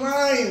drum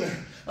line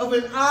of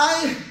an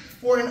eye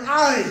for an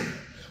eye?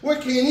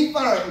 Where can he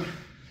find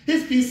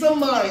his peace of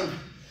mind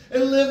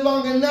and live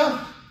long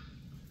enough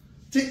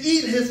to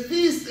eat his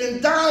feast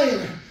and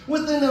dine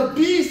within a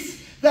beast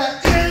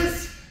that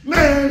is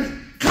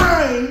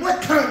mankind?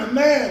 What kind of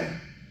man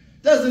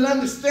doesn't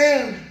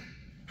understand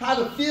how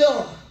to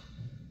feel,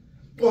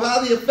 or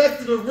how the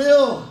effects are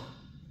real,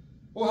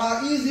 or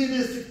how easy it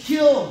is to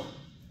kill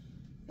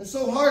and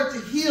so hard to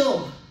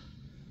heal?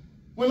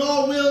 When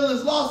all will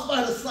is lost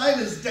by the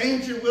slightest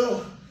danger,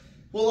 will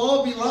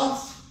all be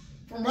lost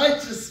from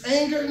righteous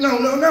anger?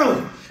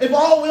 No. If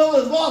all will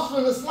is lost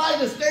from the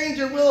slightest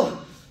danger, will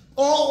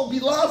all be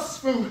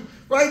lost from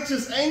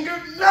righteous anger?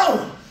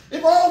 No.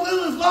 If all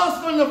will is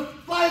lost from the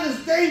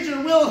slightest danger,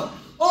 will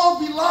all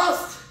be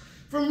lost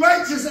from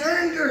righteous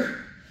anger?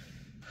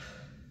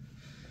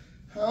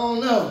 I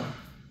don't know.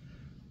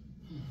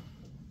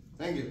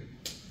 Thank you.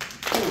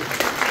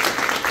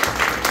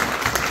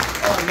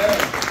 Oh man,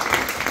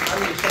 I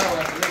need a shower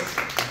after this.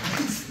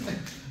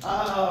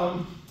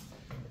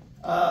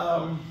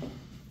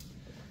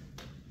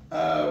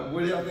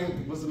 What do y'all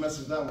think was the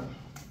message of that one?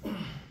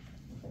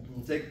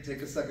 Take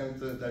a second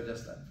to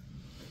digest that.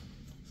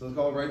 So it's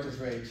called Righteous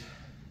Rage.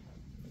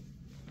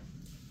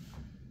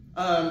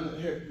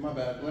 Here, my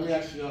bad. Let me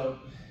ask you,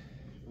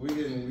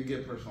 we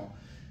get personal.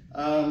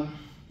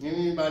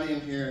 Anybody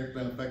in here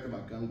been affected by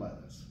gun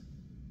violence?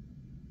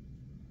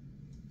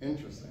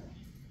 Interesting.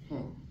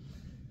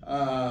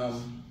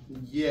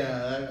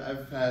 Yeah,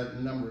 I've had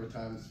a number of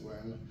times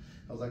where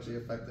I was actually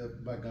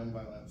affected by gun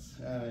violence.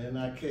 In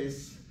that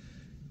case,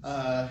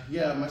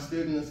 yeah, my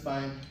student is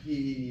fine.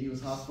 He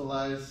was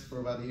hospitalized for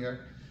about a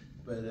year,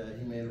 but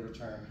he made a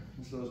return,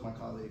 and so was my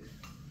colleague.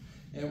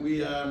 And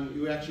we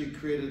actually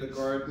created a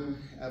garden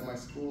at my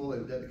school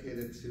and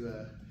dedicated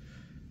to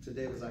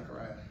David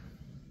Zachariah.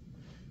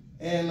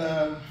 And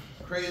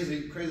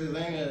crazy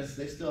thing is,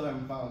 they still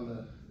haven't found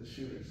the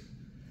shooters.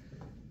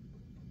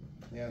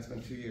 Yeah, it's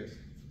been 2 years.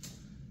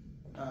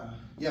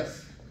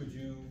 Yes? Could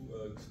you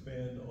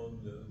expand on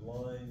the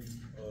line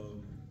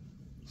of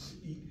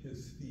eat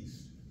his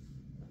feast?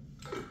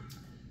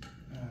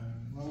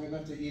 Long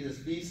enough to eat his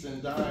feast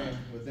and dine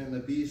within the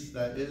beast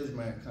that is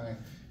mankind.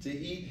 To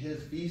eat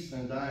his feast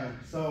and dine.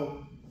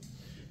 So,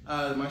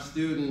 my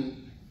student,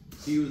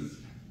 he was,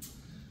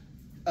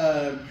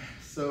 I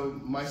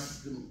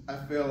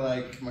feel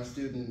like my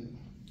student,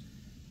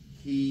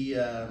 he,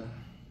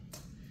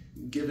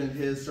 given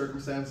his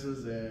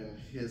circumstances and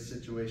his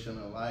situation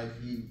in life,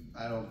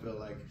 I don't feel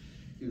like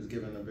he was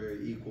given a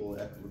very equal,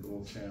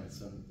 equitable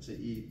chance to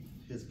eat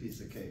his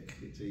piece of cake,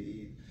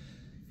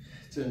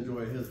 to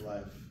enjoy his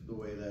life the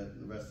way that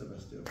the rest of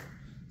us do.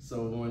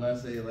 So when I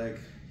say like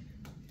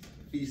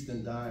feast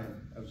and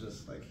dine, I was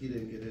just like, he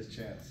didn't get his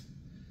chance,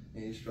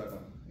 and he's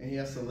struggling, and he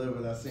has to live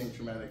with that same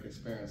traumatic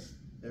experience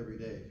every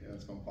day, and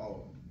it's gonna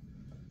follow him.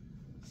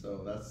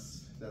 So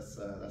that's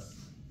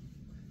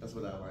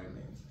what that line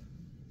means.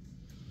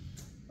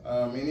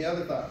 Any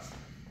other thoughts?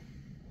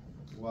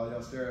 While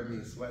y'all stare at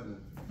me sweating.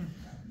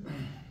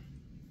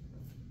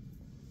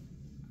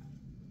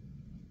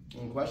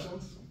 Any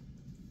questions?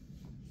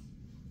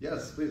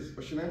 Yes, please.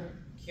 What's your name?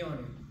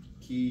 Keanu.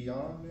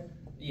 Keanu?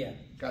 Yeah.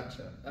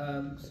 Gotcha.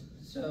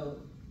 So,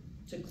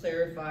 to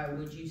clarify,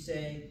 would you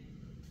say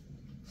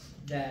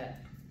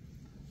that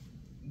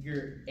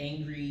you're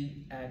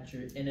angry at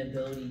your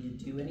inability to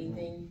do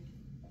anything?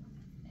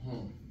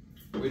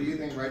 What do you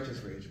think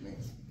righteous rage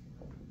means?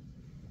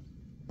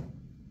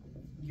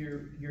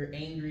 You're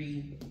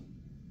angry.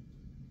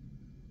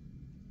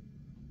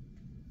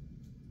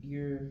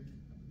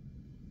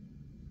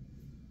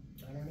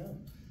 I don't know.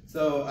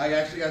 So I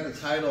actually got the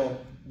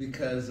title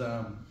because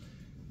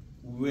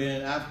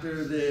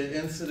after the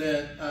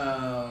incident,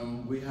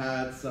 we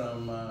had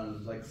some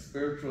like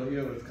spiritual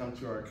healers come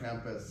to our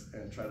campus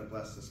and try to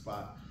bless the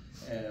spot.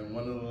 And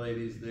one of the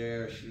ladies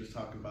there, she was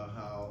talking about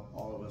how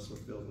all of us were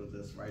filled with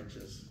this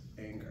righteous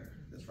anger,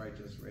 this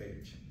righteous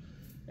rage.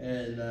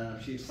 And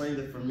she explained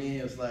it for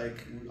me as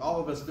like, all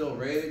of us feel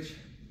rage.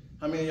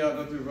 How many of y'all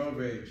go through road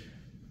rage?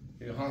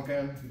 You're honking,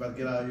 you're about to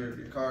get out of your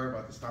car,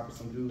 about to stop with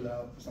some dude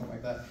out, or something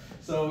like that.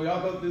 So we all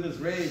go through this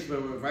rage,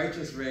 but with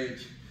righteous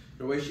rage,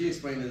 the way she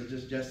explained it is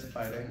just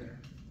justified anger.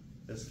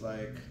 It's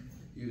like,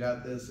 you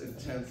got this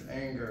intense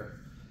anger,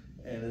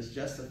 and it's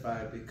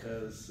justified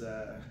because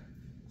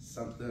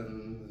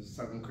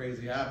something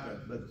crazy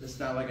happened. But it's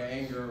not like an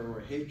anger or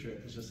a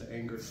hatred. It's just an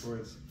anger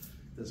towards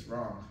this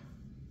wrong.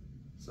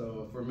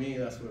 So for me,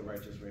 that's what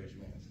righteous rage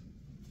means.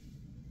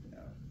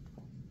 Yeah.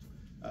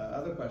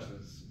 Other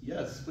questions?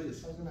 Yes,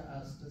 please. I was gonna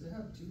ask, does it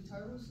have 2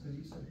 titles? Because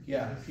you said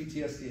yeah,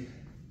 PTSD.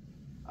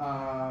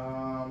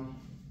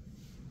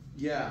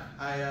 Yeah,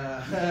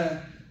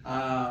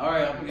 all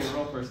right, I'm gonna get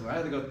real personal. I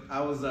had to go,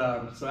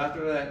 so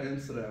after that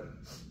incident,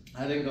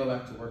 I didn't go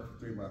back to work for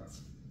 3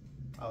 months.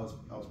 I was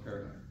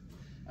paranoid.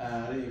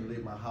 I didn't even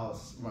leave my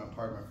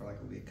apartment for like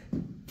a week.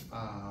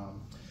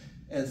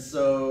 And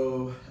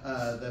so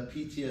the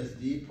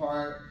PTSD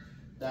part,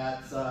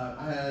 that's,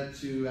 I had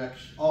to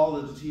actually, all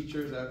of the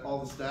teachers, all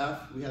the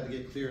staff, we had to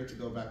get cleared to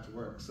go back to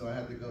work. So I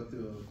had to go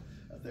through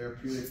a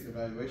therapeutic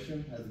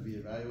evaluation, had to be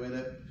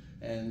evaluated.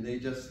 And they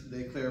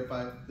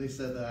clarified, they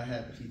said that I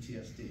had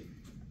PTSD.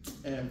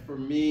 And for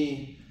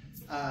me,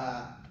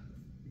 that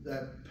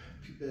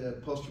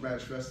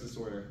post-traumatic stress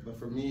disorder, but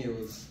for me it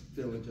was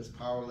feeling just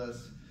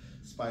powerless,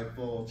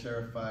 spiteful,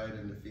 terrified,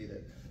 and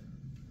defeated.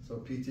 So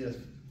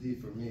PTSD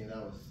for me, that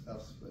was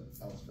what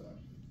I was feeling.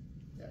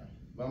 Yeah,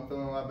 but I'm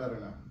feeling a lot better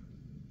now.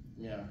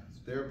 Yeah,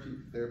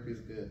 therapy is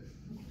good.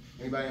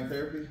 Anybody in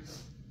therapy?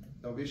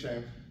 Don't be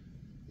ashamed.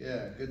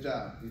 Yeah, good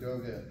job, you're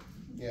doing good.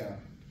 Yeah.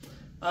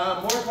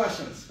 More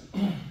questions?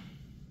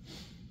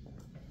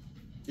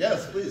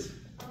 Yes, please.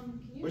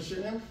 What's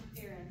your name?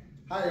 Aaron.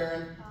 Hi,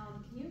 Aaron.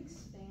 Can you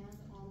expand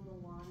on the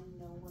line,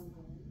 no one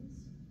wins?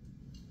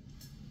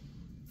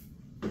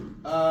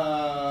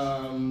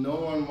 No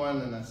one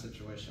won in that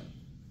situation.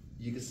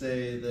 You could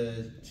say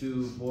the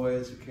 2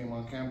 boys who came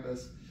on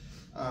campus,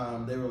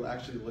 they were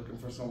actually looking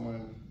for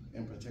someone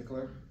in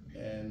particular,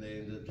 and they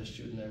ended up just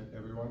shooting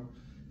everyone.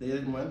 They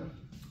didn't win.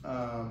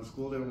 The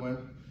school didn't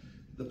win.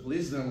 The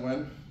police didn't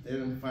win. They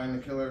didn't find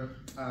the killer.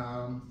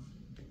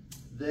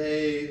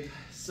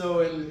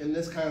 So in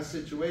this kind of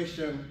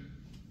situation,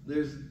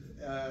 there's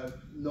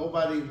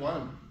nobody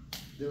won.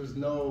 There was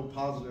no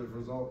positive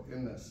result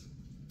in this.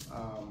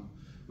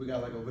 We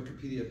got like a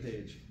Wikipedia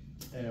page,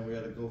 and we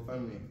had a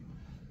GoFundMe.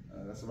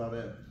 That's about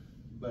it.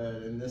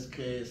 But in this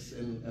case,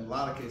 in a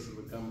lot of cases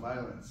with gun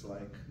violence,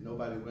 like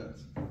nobody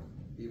wins,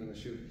 even the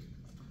shooters.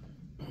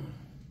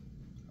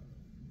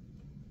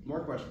 More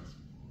questions?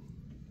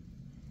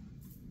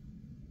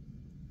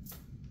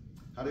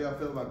 How do y'all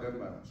feel about gun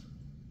violence?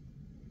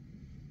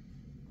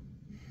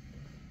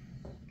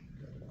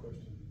 Got a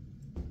question.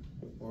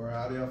 Or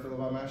how do y'all feel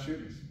about mass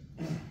shootings?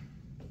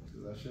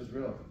 Because that shit's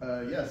real.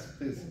 Yes,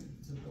 please.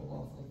 To go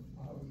off of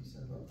how you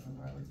said about gun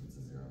violence, it's a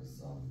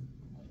zero-sum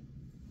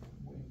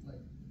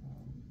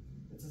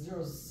it's a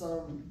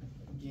zero-sum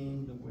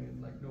game to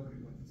win, like nobody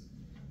wins.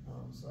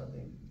 So I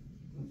think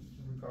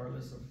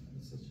regardless of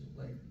the situation,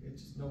 like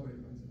it's just nobody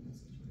wins in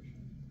this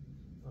situation.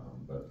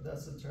 But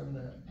that's a term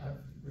that I've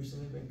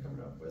recently been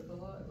coming up with a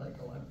lot. Like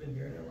I've been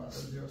hearing a lot of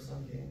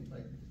zero-sum game.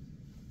 Like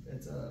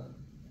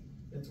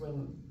it's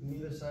when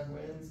neither side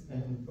wins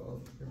and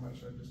both pretty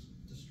much are just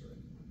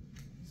destroyed.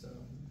 So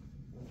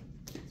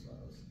that's what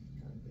I was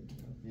kind of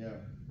thinking of. Yeah.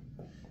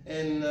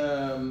 And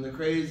the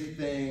crazy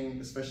thing,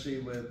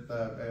 especially with,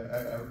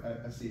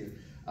 I see it,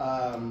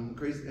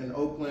 crazy in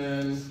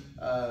Oakland,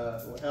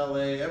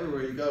 LA,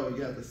 everywhere you go,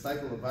 you have the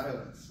cycle of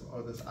violence,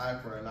 or this eye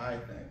for an eye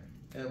thing.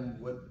 And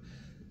what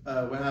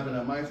happened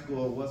at my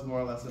school was more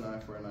or less an eye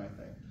for an eye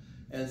thing.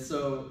 And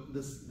so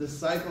this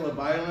cycle of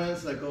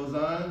violence that goes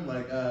on,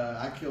 like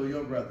I kill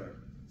your brother,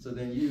 so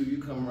then you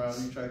come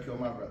around, you try to kill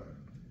my brother.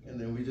 And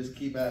then we just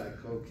keep at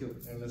it, go kill.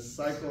 And this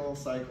cycle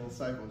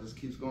just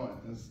keeps going.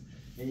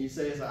 And you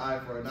say it's an eye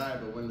for an eye,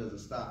 but when does it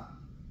stop?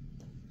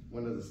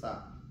 When does it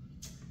stop?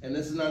 And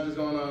this is not just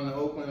going on in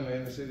Oakland or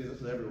in the city, this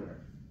is everywhere.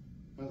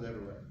 It's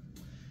everywhere.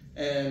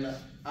 And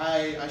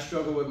I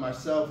struggle with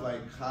myself,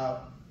 like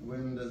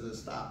when does it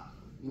stop?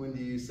 When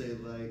do you say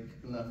like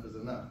enough is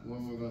enough?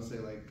 When we're gonna say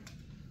like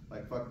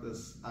fuck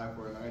this eye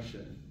for an eye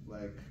shit?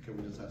 Like, can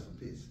we just have some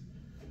peace?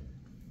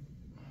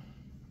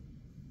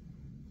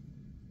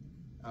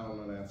 I don't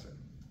know the answer.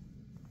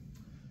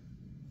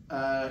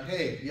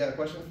 Hey, you got a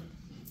question?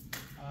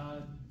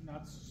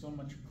 Not so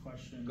much a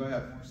question. Go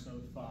ahead. More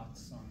so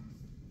thoughts on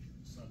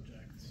the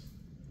subject.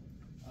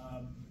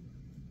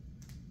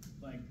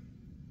 Sorry,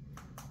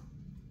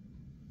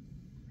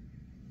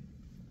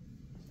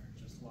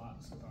 just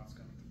lots of thoughts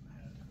going through my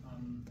head.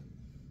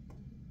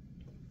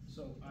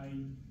 So I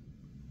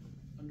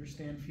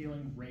understand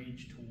feeling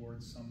rage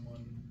towards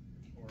someone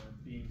or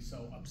being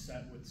so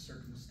upset with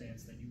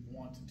circumstance that you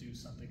want to do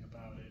something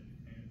about it,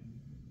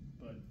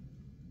 but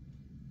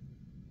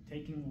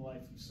taking the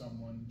life of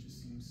someone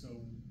just seems so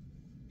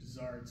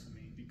bizarre to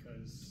me,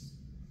 because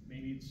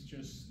maybe it's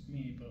just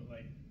me, but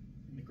like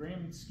in the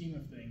grand scheme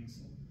of things,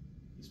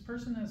 this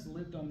person has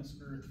lived on this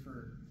earth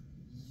for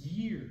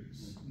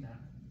years now,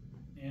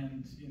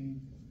 and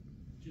in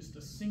just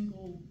a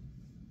single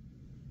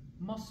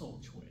muscle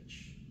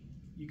twitch,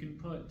 you can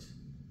put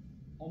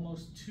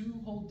almost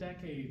 2 whole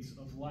decades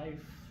of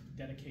life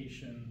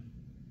dedication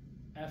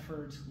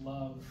effort,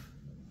 love,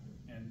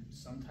 and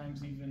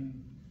sometimes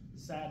even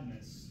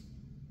sadness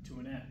to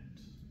an end.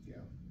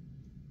 Yeah.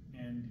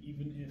 And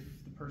even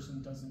if the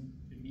person doesn't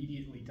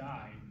immediately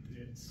die,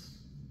 it's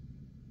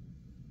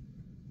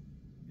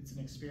an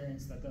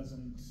experience that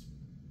doesn't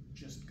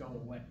just go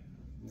away.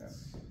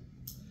 Yes.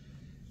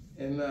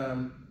 And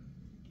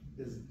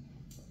is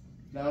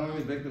not only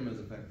the victim is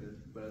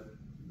affected, but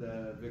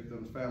the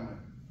victim's family,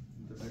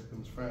 the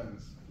victim's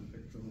friends, the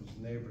victim's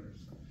neighbors,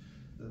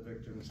 the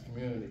victim's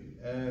community.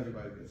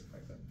 Everybody gets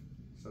affected.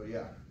 So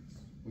yeah,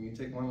 when you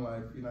take one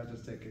life, you're not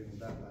just taking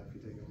that life,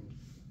 you're taking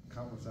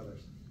countless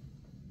others.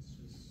 It's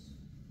just,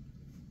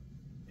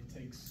 it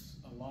takes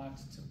a lot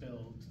to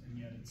build, and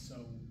yet it's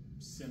so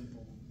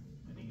simple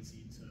and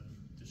easy to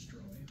destroy.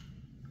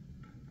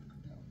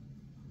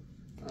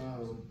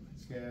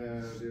 Can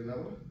I do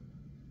another one?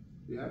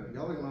 Yeah,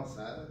 y'all looking all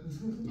sad.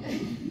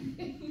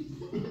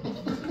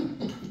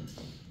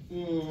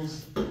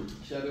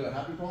 Should I do a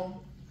happy poem?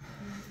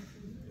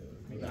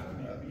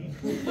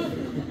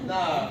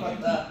 Nah, fuck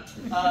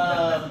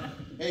that.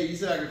 Hey, you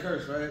said I could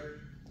curse, right?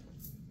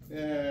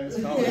 Yeah, it's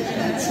college.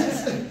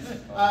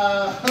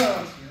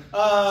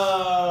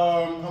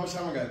 How much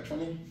time I got?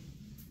 20?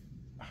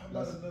 How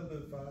about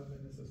another 5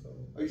 minutes or so?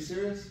 Are you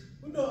serious?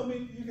 Well, no, I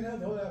mean, you can have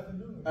the whole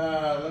afternoon.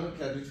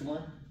 Can I do 2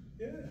 more?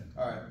 Yeah.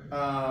 All right.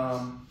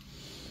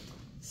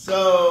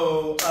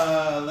 So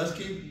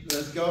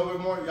let's go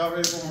with more. Y'all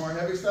ready for more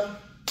heavy stuff?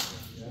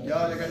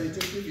 Y'all got your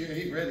tissue? Yeah,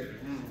 he ready.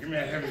 Give me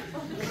that heavy.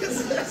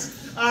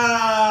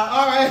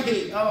 All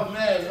right. Oh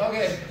man.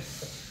 Okay.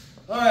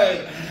 All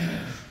right.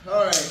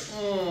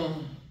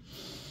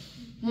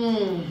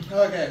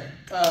 Okay.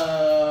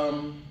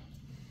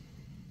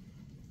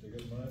 Take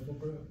a mindful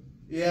breath.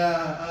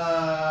 Yeah.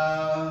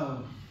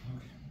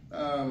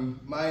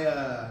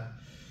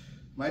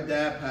 My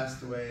dad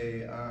passed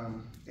away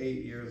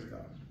 8 years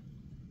ago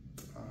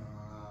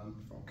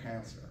from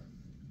cancer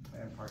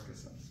and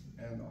Parkinson's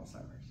and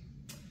Alzheimer's.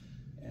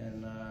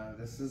 And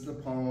this is the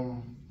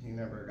poem he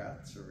never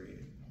got to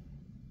read.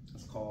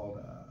 It's called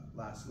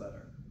Last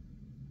Letter.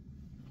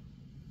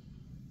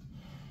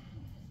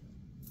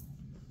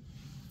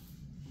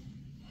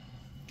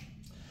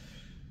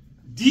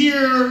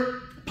 Dear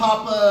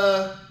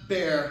Papa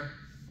Bear,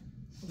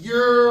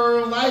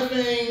 your life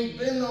ain't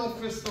been no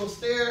crystal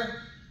stair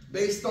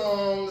based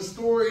on the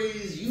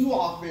stories you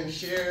often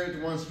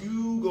shared. Once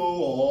you go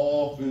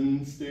off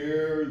and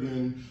stare,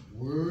 then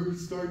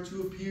words start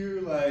to appear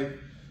like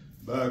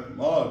back in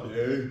my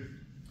day.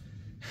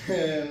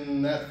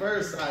 And at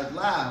first I'd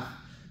laugh,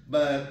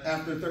 but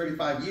after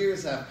 35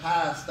 years have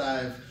passed,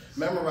 I've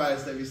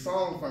memorized every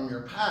song from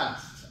your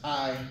past.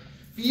 I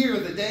fear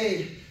the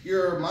day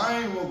your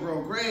mind will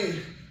grow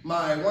gray.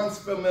 My once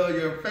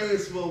familiar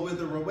face will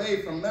wither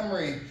away from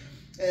memory.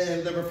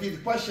 And the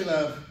repeated question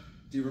of,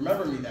 do you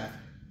remember me, Dad?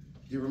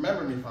 Do you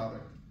remember me, Father?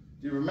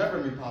 Do you remember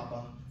me,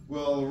 Papa?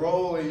 Will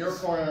roll in your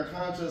corner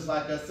conscious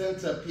like a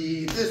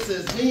centipede. This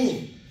is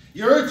me,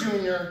 your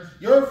junior,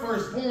 your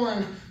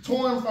firstborn,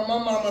 torn from my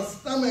mama's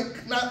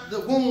stomach, not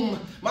the womb.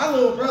 My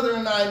little brother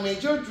and I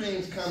made your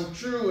dreams come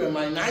true. In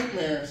my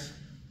nightmares,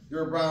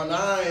 your brown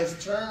eyes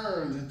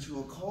turned into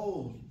a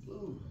cold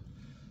blue.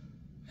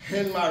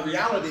 In my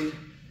reality,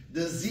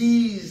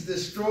 disease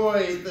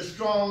destroyed the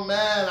strong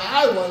man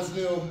I once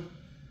knew.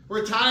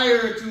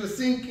 Retired to a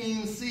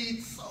sinking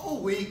seat, so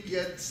weak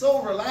yet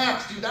so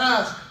relaxed, you'd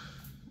ask,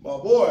 my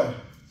boy,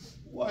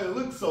 why you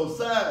look so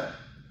sad?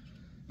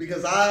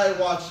 Because I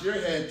watch your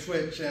head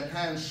twitch and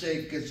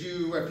handshake as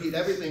you repeat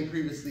everything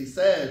previously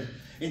said.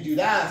 And you'd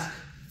ask,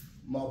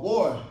 my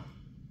boy,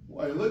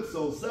 why you look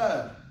so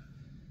sad?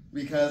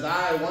 Because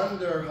I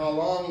wonder how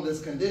long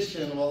this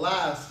condition will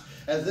last.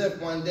 As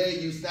if one day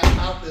you snap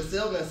out this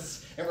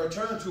illness and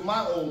return to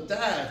my old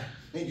dad.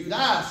 And you'd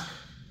ask,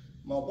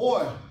 my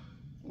boy,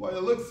 why you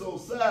look so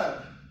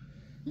sad?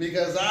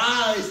 Because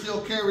I still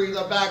carry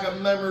the bag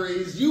of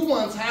memories you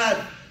once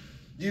had.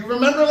 Do you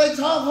remember Lake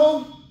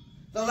Tahoe?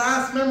 The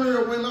last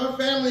memory of when our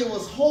family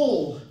was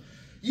whole.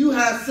 You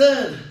had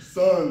said,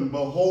 son,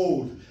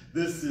 behold,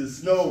 this is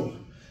snow.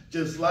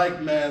 Just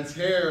like man's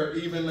hair,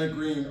 even the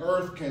green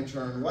earth can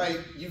turn white.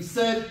 You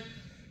said,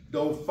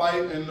 don't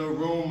fight in the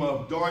room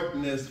of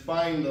darkness,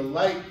 find the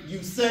light.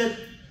 You said,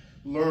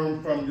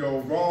 learn from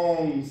your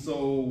wrong,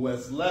 so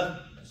what's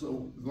left.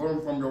 So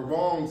learn from your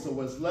wrong, so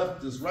what's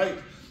left is right.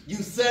 You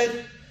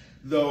said,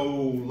 though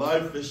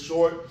life is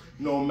short,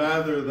 no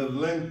matter the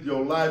length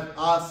your life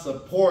I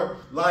support,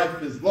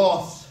 life is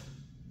lost,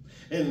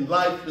 and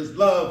life is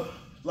love,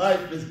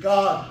 life is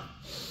God,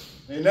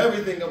 and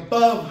everything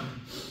above.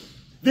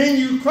 Then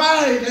you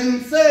cried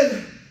and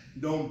said,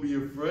 don't be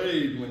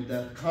afraid when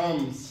death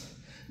comes.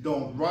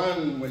 Don't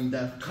run when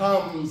death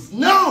comes.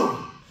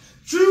 No!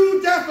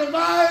 True death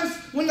arrives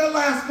when the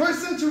last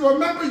person to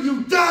remember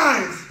you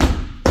dies.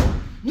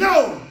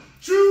 No!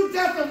 True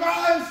death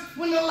arrives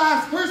when the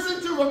last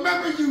person to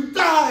remember you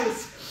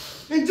dies.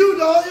 And due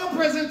to all your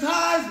present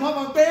ties,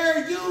 Papa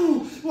Bear,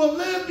 you will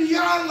live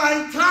beyond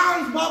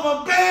lifetimes,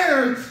 Papa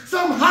Bear.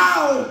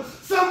 Somehow,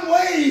 some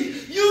way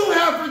you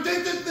have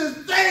predicted this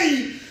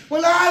day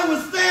when I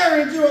was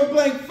staring into a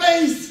blank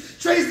face,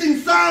 tracing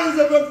signs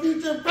of a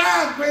future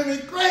path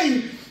painted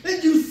gray.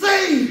 And you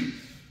say,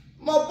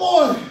 my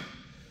boy,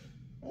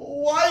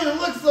 why you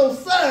look so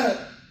sad?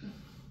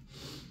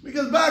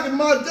 Because back in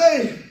my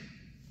day,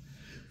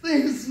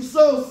 things were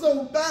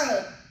so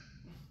bad.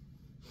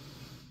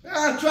 And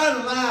I try to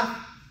laugh.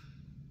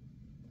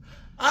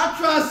 I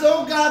try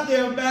so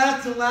goddamn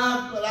bad to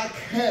laugh, but I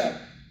can't.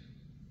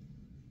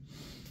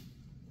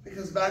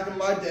 Because back in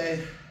my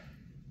day,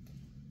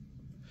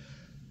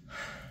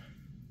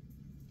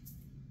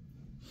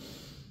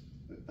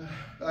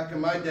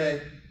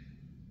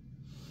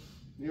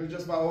 you were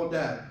just my old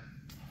dad.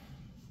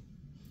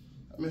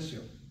 I miss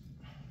you.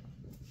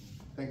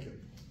 Thank you.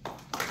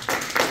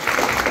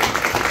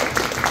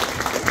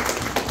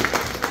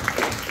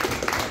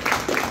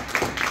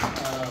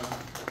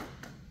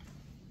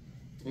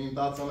 Any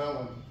thoughts on that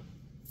one?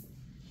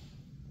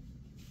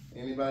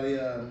 Anybody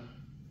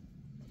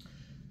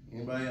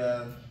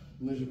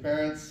lose your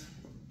parents?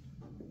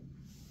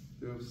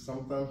 Do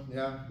something?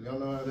 Yeah, you don't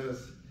know how it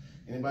is.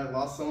 Anybody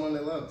lost someone they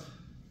loved?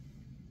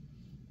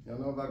 You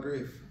don't know about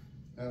grief,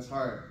 and it's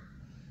hard.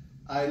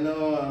 I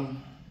know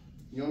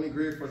you only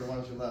grieve for the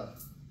ones you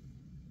love.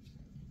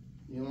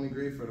 You only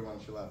grieve for the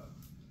ones you love.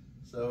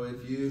 So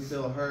if you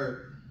feel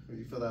hurt, or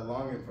you feel that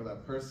longing for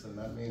that person,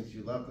 that means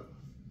you love them.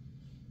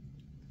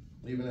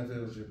 Even if it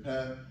was your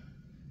pet,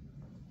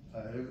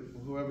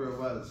 whoever it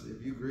was,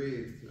 if you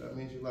grieved, that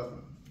means you love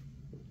them.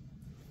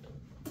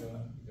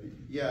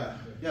 Yeah.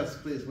 Yes,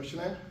 please. What's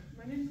your name?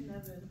 My name's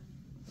Nevin.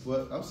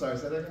 What? I'm sorry.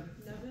 Say that again.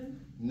 Nevin.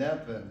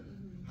 Nevin.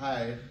 Mm-hmm.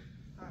 Hi.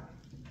 Hi.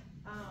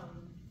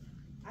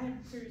 I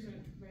have to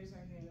raise my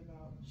hand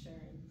about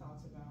sharing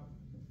thoughts about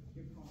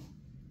your poem.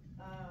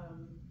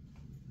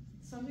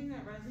 Something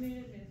that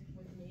resonated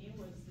with me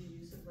was the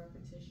use of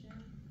repetition,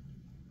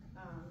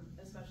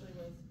 especially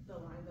with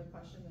the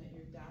question that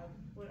your dad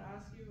would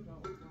ask you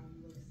about why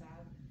you look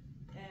sad.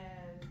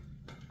 And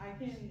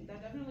that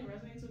definitely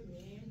resonates with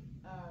me.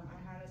 I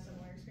had a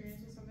similar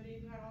experience with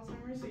somebody who had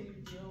Alzheimer's, so you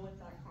deal with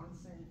that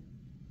constant,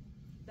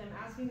 them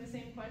asking the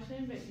same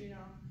question, but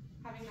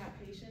having that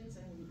patience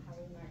and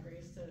having that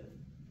grace to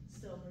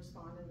still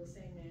respond in the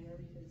same manner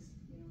because,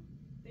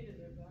 they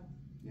deserve that.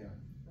 Yeah.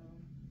 So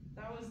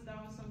that was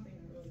something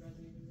that really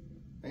resonated with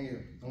me. Thank you.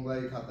 I'm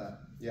glad you caught that.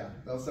 Yeah,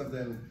 that was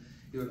something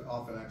he would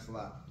often ask a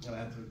lot, and I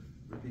had to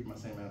repeat my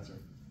same answer.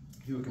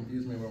 He would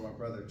confuse me with my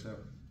brother too.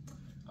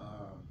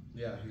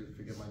 Yeah, he would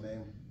forget my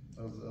name.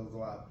 It was a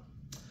lot.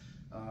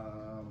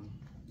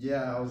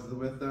 Yeah, I was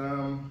with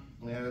him.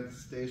 We had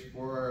stage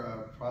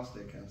 4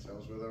 prostate cancer. I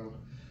was with him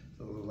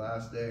till the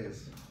last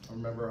days. I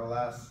remember the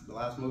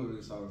last movie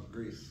we saw was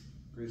Grease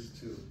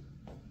 2.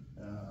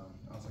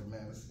 I was like,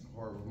 man, this is a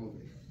horrible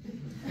movie.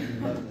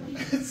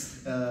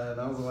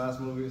 That was the last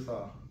movie we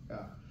saw.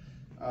 Yeah.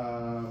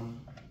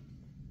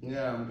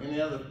 Yeah. Any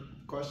other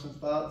questions,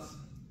 thoughts?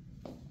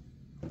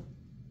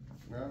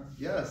 Yeah.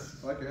 Yes.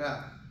 I like your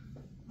hat.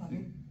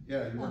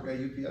 Yeah. You work at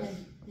UPS.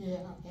 Yeah.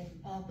 Okay.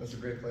 That's a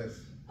great place.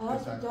 I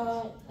also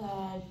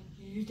thought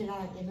you used a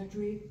lot of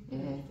imagery for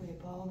your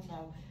poems.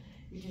 How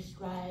you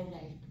described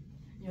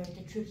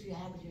the trips you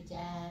had with your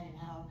dad and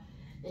how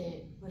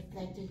it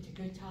reflected the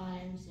good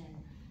times and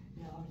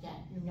that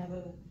you never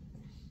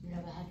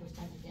had those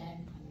times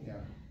again.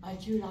 I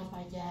too lost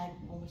my dad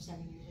almost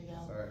 7 years ago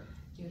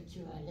due to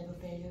liver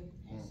failure,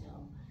 and so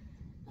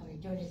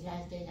during his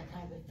last days I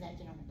kind of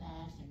reflected on the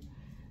past and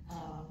how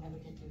I'll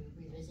never get to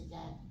revisit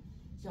that.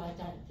 So I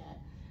thought that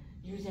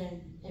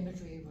using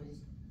imagery was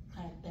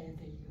kind of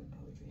benefiting your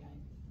poetry. I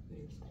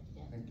really respected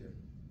that. Thank you.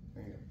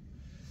 Thank you.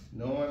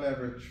 No one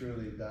ever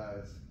truly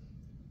dies.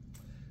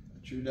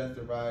 A true death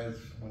arrives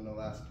when the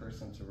last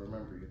person to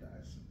remember you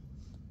dies.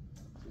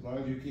 As long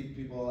as you keep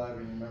people alive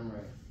in your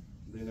memory,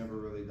 they never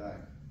really die.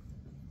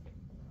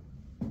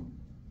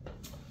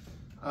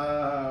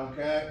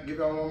 Can I give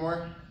y'all one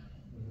more?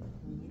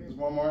 Just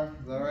one more?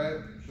 Is that all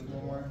right? Just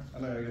one more? I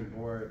know you're getting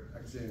bored. I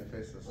can see it in your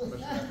faces.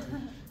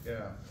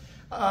 Yeah.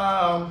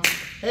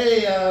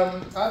 Hey,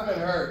 I've been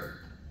hurt.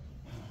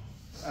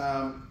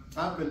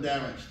 I've been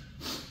damaged.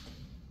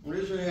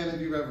 Raise your hand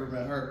if you've ever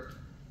been hurt.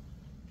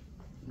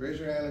 Raise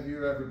your hand if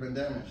you've ever been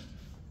damaged.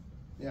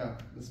 Yeah,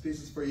 this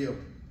piece is for you.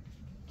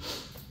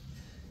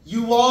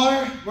 You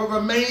are what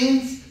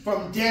remains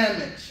from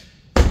damage.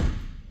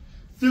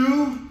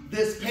 Through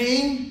this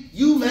pain,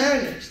 you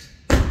managed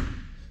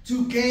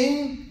to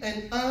gain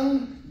an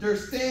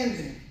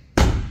understanding.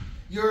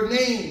 Your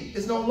name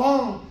is no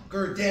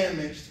longer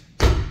damaged.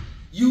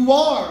 You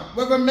are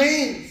what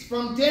remains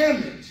from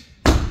damage.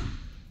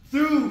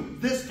 Through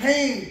this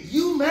pain,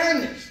 you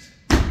managed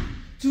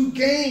to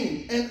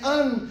gain an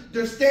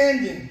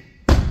understanding.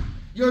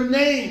 Your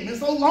name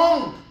is no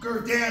longer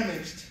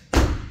damaged.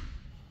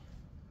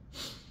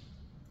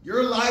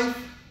 Your life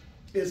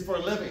is for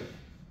living.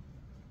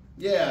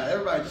 Yeah,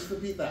 everybody, just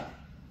repeat that.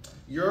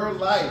 Your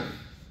life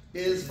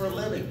is for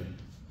living.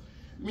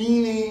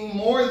 Meaning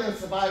more than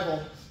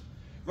survival.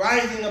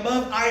 Rising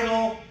above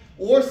idle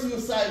or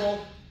suicidal.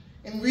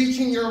 in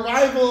reaching your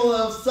rival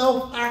of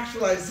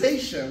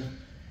self-actualization.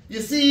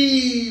 You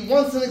see,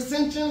 once an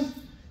extension,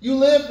 you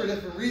live for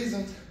different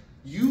reasons.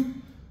 You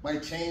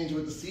might change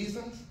with the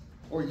seasons,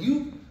 or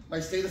you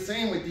might stay the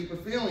same with deeper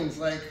feelings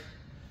like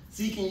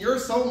seeking your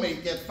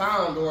soulmate get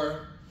found,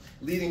 or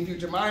leading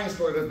future minds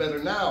toward a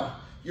better now.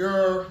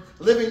 Your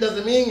living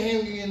doesn't mean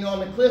hanging on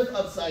the cliff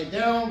upside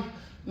down,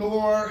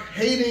 nor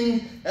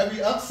hating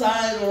every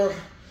upside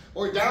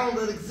or down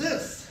that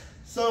exists.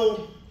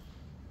 So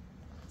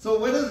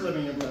what is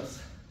living your bliss?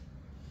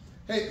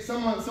 Hey,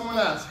 someone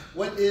asked,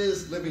 what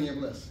is living your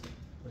bliss?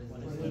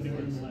 What is living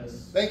your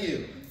bliss? Thank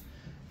you.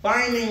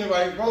 Finding the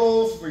right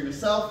roles for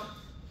yourself,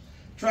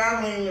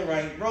 traveling the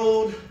right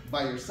road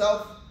by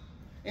yourself,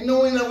 and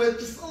knowing that with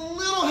just a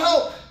little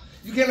help,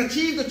 you can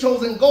achieve the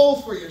chosen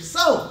goals for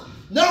yourself.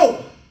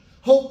 No,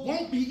 hope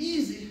won't be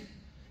easy.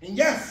 And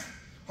yes,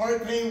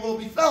 hard pain will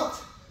be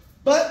felt.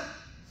 But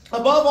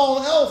above all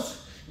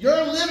else,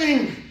 your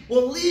living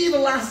will leave a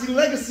lasting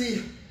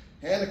legacy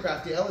and a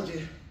crafty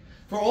elegy.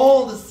 For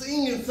all the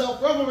singing and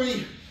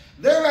self-revelry,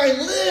 there I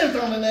lived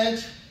on an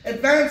edge,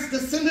 advanced,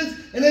 descended,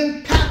 and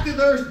impacted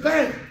the earth's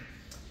bed.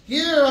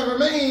 Here I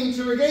remain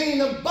to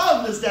regain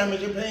above this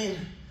damage and pain.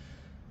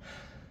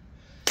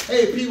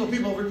 Hey, people,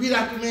 repeat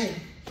after me.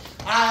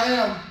 I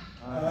am.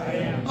 I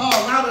am.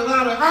 Oh, louder,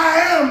 louder. I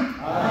am.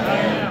 I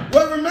am.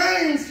 What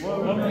remains?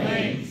 What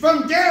remains?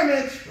 From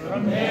damage.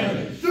 From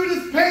damage. Through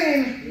this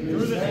pain.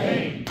 Through this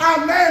pain.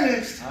 I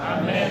managed.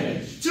 I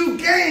managed. To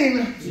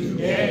gain. To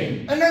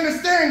gain. An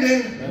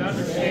understanding. An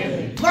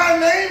understanding. My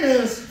name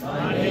is.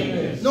 My name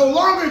is. No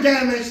longer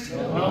damaged.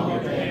 No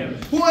longer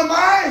damaged. Who am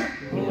I?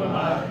 Who am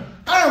I?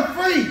 I am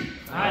free.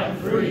 I am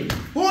free.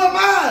 Who am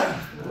I?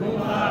 Who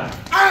am I?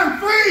 I am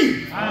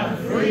free. I am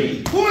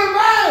free. Who am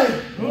I?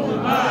 Who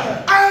am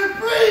I? I am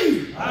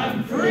free. I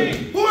am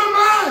free. Who am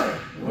I?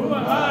 Who am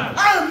I? I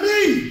am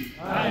me.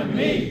 I am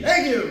me.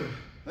 Thank you.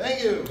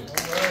 Thank you.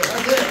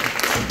 That's it.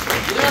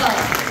 Yeah.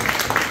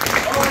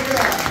 Oh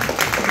yeah.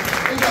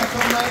 Thank y'all so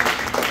much.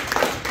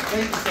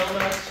 Thank you so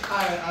much. I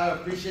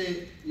appreciate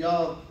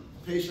y'all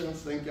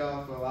patience. Thank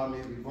y'all for allowing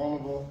me to be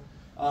vulnerable.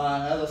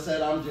 As I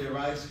said, I'm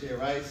J.Rice.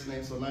 J.Rice.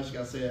 Name's so nice, you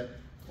gotta say it.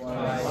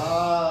 Twice.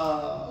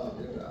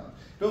 Good job.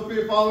 Feel free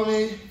to follow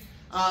me.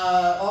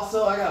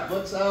 Also, I got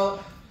books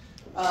out.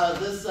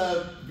 This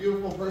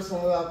beautiful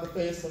person without the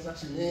face, that's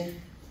actually me.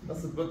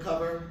 That's the book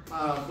cover.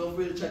 Feel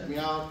free to check me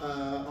out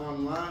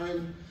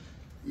online.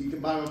 You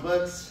can buy my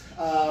books.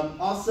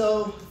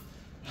 Also,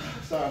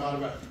 sorry, I'm out of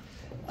breath.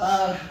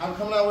 I'm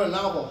coming out with a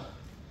novel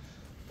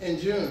in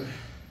June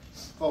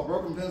called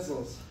Broken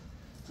Pencils.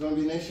 It's going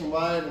to be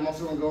nationwide. I'm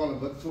also going to go on a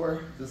book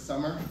tour this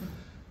summer.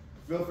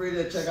 Feel free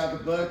to check out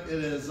the book. It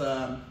is,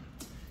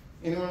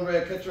 anyone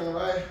read Catcher in the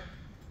Rye?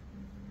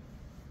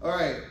 All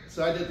right,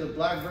 so I did the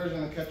black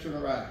version of Catcher in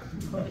the Rye,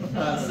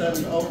 set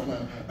in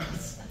Oakland.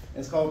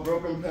 It's called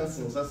Broken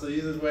Pencils. That's the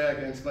easiest way I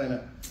can explain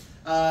it.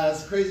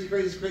 It's a crazy,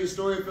 crazy, crazy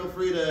story. Feel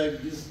free to,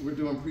 we're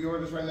doing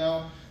pre-orders right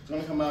now. It's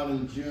going to come out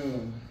in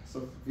June.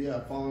 So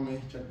yeah, follow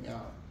me, check me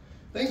out.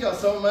 Thank y'all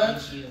so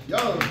much.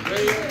 Y'all are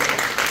great.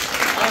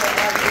 I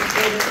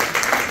appreciate it.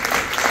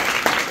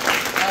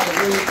 I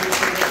really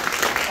appreciate it.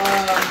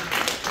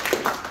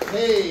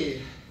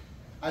 Hey,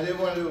 I did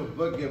want to do a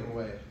book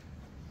giveaway.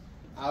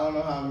 I don't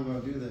know how I'm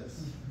going to do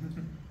this.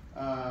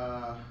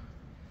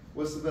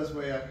 What's the best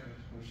way I could?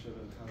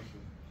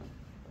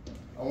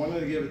 I wanted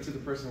to give it to the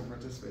person who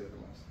participated the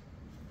most.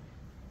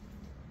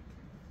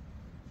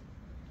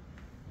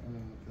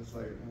 It's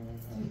like,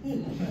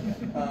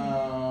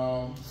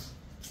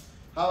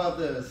 how about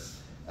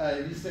this?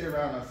 If you stay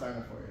around, I'll sign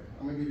it for you.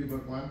 I'm going to give you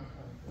book 1,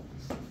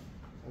 and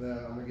then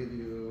I'm going to give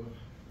you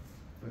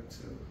book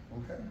 2.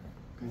 Okay?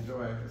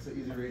 Enjoy. It's an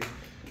easy read.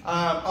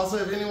 Also,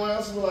 if anyone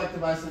else would like to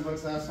buy some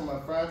books, ask them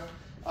up front.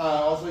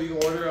 Also, you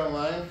can order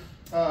online.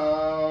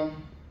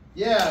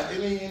 Yeah,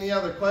 any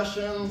other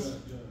questions?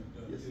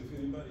 Yes. If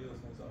anybody else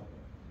wants out,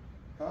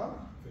 Huh?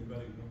 if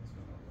anybody wants to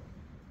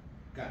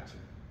out. Gotcha.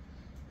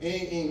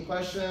 Any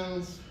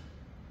questions?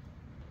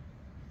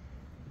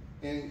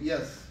 And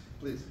yes,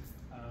 please.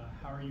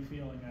 How are you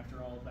feeling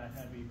after all of that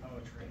heavy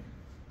poetry?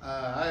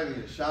 I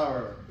need a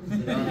shower. To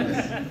be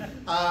honest.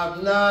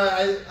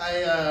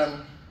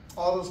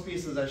 All those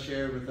pieces I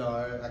shared with y'all,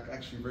 I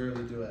actually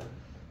rarely do it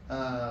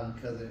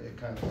because it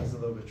kind of is a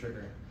little bit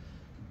triggering.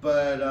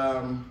 But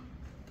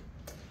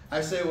I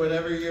say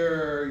whatever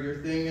your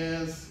thing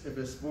is, if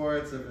it's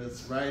sports, if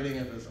it's writing,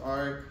 if it's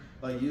art,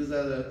 like use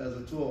that as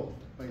a tool.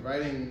 Like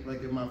writing,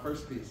 like in my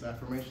first piece,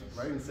 affirmations,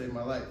 writing saved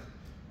my life.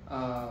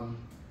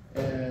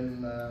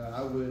 And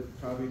I would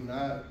probably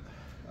not,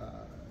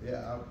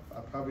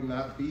 I'd probably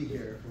not be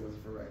here if it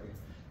wasn't for writing.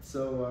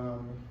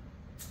 So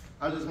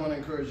I just want to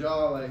encourage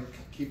y'all,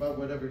 like keep up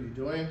whatever you're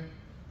doing,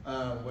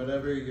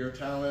 whatever your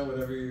talent,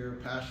 whatever your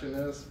passion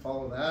is,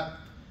 follow that.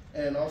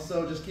 And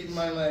also just keep in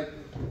mind, like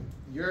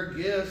your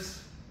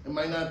gifts, it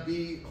might not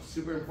be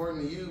super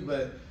important to you,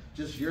 but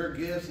just your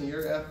gifts and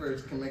your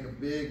efforts can make a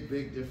big,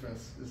 big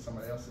difference in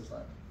somebody else's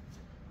life.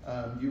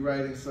 You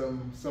writing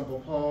some simple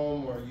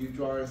poem or you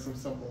drawing some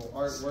simple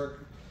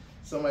artwork,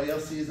 somebody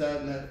else sees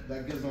that and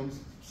that gives them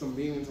some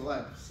meaning to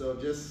life. So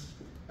I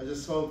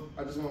just want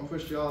to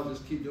push y'all,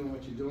 just keep doing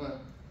what you're doing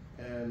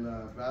and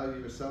value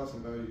yourselves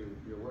and value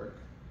your work.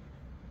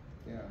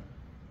 Yeah.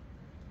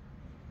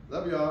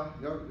 Love y'all.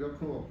 You're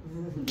cool.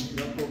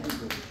 You're cool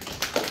people.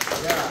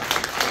 Yeah.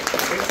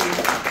 Thank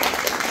you.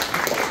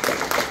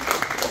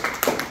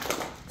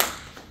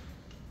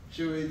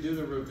 Should we do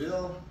the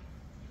reveal?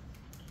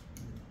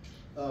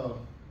 Oh,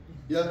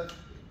 yeah.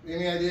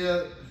 Any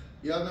idea?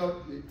 Y'all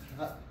know?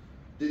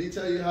 Did he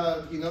tell you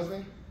how he knows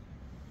me?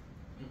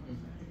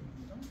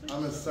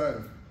 I'm his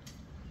son.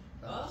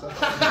 No.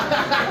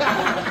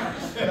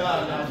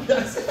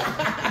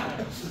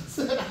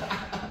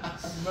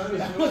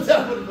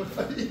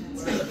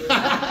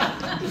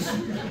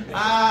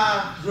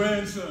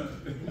 Grandson.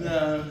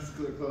 No, it's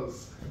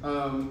close.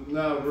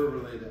 No, we're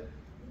related.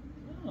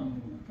 Oh,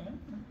 okay.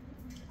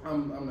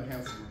 I'm the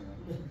handsome one.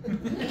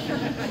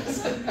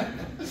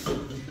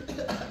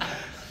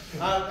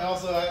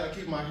 I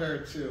keep my hair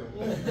too.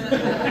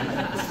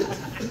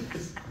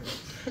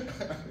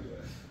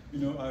 You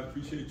know, I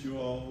appreciate you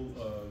all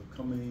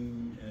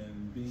coming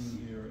and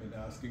being here and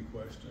asking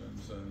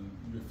questions and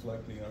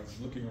reflecting. I was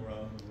looking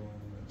around the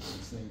room and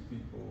seeing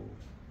people,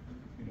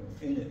 you know,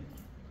 in it,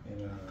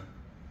 and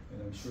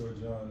I'm sure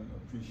John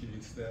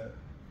appreciates that.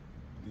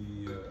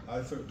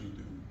 I certainly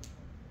do.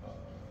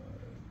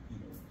 You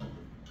know,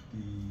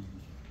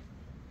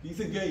 he's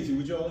engaging.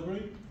 Would you all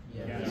agree?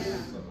 Yeah.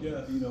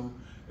 Yeah. You know,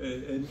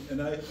 and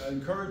I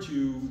encourage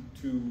you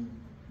to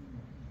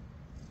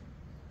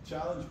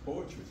challenge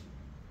poetry.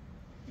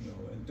 You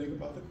know, and think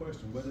about the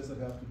question, what does it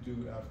have to do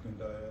with African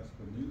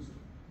diaspora music?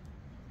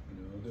 You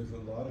know, there's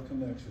a lot of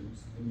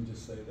connections, let me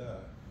just say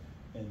that.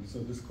 And so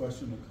this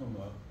question will come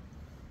up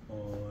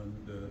on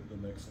the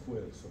next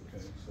quiz,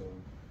 okay? So,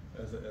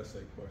 as an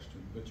essay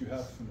question. But you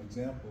have some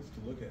examples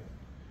to look at,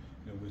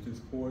 you know, with his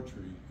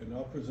poetry, and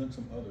I'll present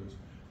some others.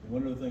 But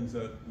one of the things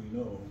that we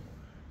know,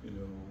 you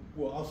know,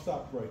 well, I'll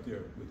stop right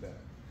there with that.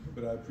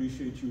 But I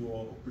appreciate you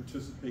all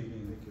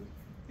participating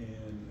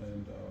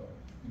and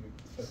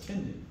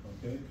attending,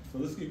 okay? So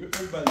let's give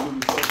everybody a little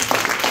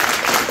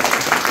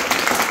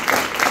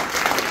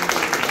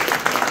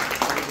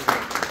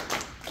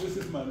This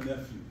is my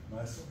nephew,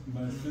 my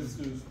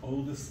sister's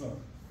oldest son.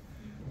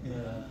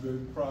 And I'm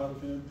very proud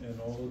of him and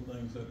all the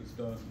things that he's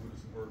done with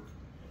his work.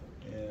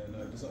 And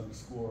I just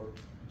underscore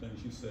the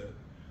things you said.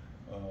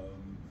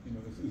 You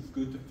know, it's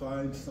good to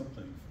find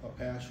something, a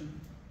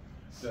passion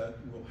that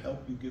will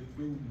help you get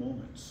through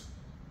moments.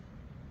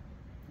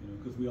 You know,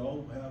 because we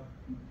all have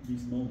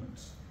these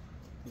moments.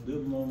 To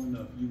live long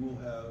enough, you will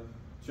have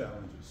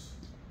challenges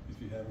if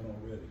you haven't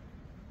already.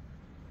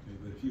 Okay,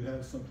 but if you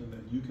have something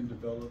that you can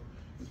develop,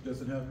 it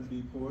doesn't have to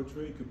be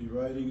poetry, it could be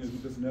writing,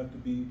 it doesn't have to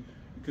be,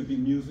 it could be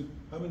music.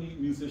 How many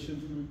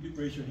musicians,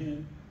 raise your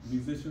hand,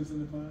 musicians in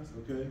the class,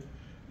 okay?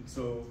 And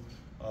so,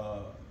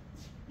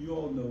 you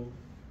all know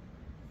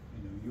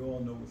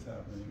what's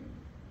happening.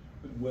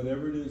 But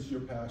whatever it is,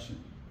 your passion,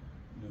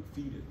 you know,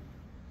 feed it,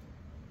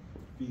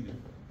 you know,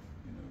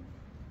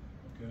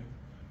 okay?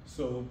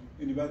 So,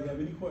 anybody have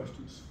any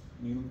questions?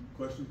 Any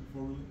questions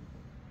before we leave?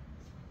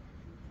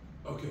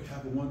 Okay,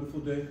 have a wonderful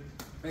day.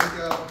 Thank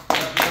you.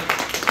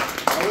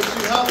 I wish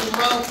you health and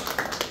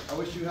wealth. I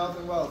wish you health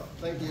and wealth.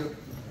 Thank you.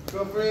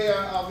 Feel free,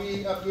 I'll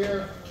be up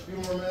here a few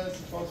more minutes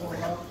if folks want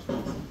to help.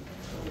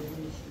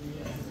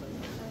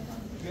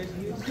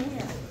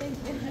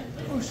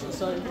 Oh, shit,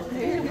 sorry. I'm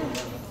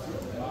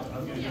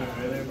gonna do it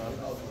really, Bob.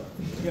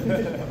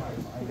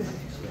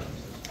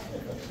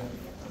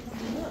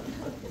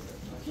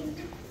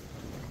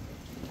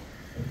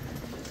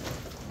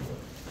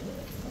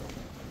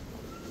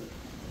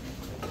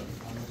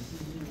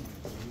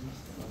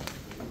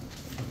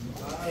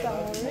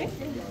 Sorry.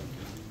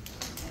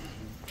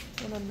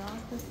 Wanna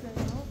knock this thing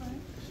over?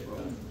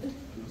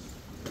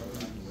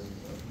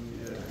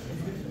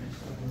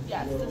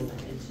 Yes,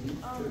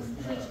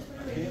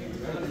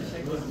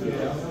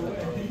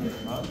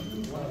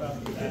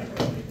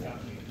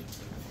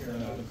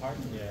 The park,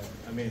 yeah.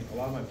 I mean, a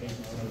lot of my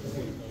patients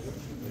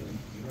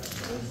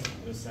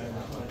it was sad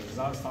because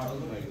I was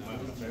talking like my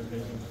third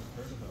patient,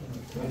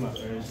 one of my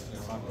thirds,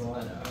 talking a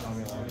lot, told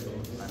me a lot of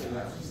things.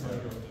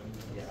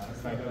 The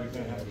fact that we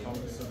couldn't have a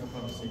simple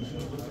conversation,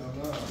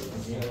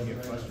 and he didn't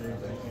get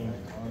frustrated that he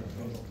can't talk.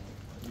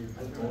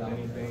 I told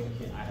anything,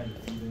 I had to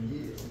feed him.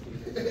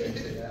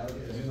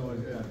 He's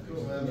always been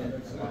cool,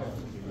 man.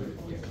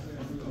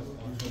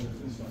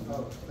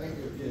 Oh, thank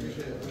you. Yeah,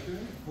 appreciate it.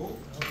 Cool.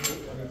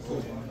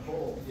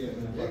 Cool. Yeah.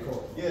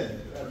 Cool. Yeah.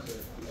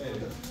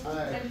 Absolutely. All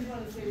right. I just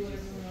want to say what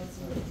everyone else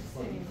was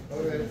saying.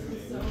 Okay.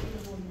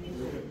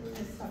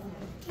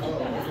 Oh,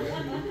 okay.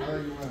 How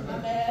you want to? My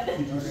bad.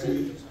 Did you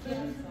see?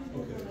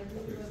 Okay,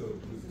 so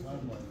the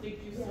timeline. Thank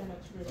you so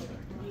much for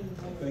being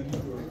here. Thank you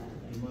for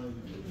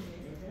reminding me.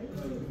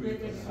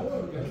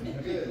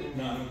 Good.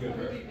 No, I'm good,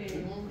 bro.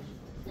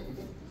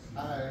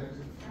 All right.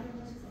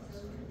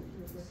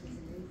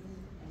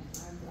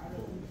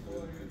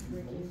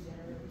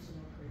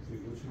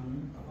 What's your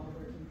name?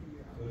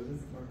 What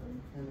is it?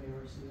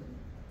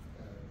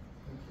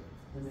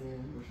 And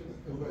then, What's your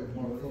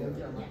name?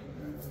 yeah, Marco.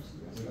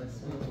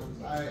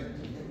 Alright.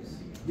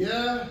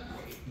 Yeah.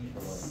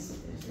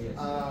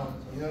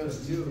 You know,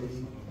 it's you.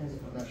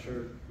 I'm not sure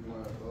if you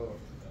want to go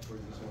or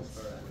you just want to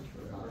start.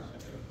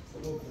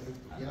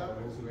 Yeah.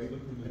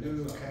 I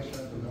do cash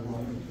out the number.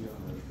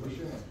 What's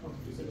your name?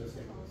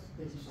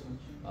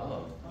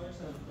 Oh.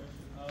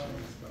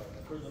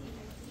 For the first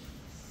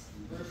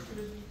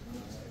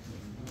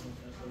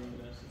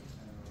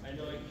I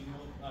know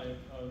I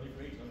the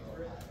grades on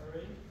for it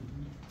already.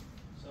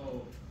 So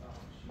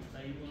I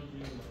emailed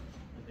you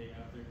the day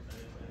after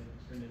because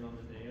I turned it on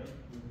the day of.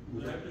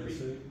 Would I have to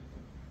read?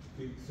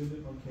 Okay, send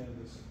it on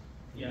Canvas.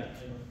 Yeah,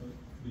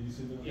 Did you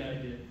send it on? Yeah,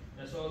 I did.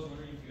 That's why I was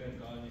wondering if you had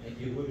gotten it. Thank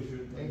you. What is your?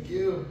 Thank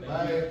you.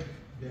 Bye.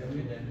 You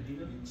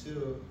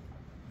too.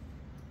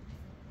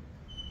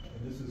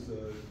 And this is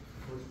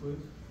first quiz?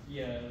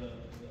 Yeah,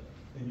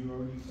 and you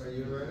already. Are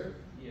you a writer?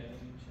 Yeah,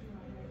 let me check.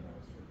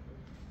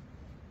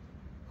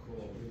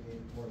 Cool. We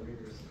need more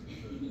readers.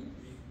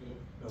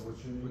 Now,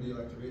 what's your name? What do you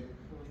like to read?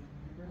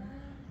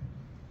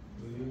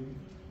 William.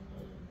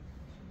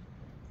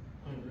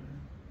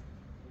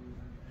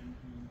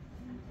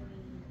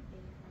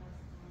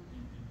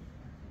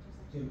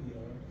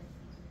 M-E-R.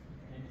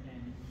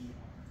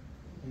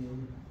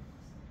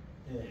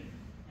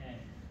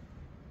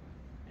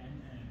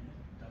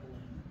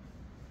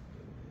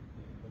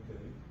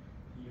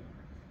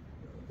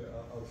 Okay,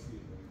 I'll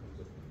see it when it comes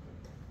up.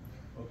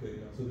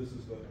 Okay, now, so this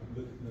is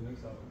the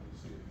next album, you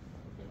see it.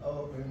 Okay.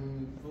 Oh,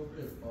 and what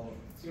is it? Oh.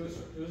 It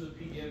was a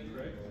PDF,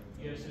 correct?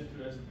 You guys sent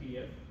through as a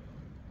PDF?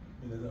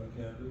 And it's on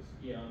Canvas?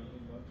 Yeah, on the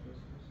inbox.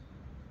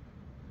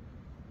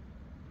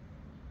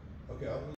 Okay, I'll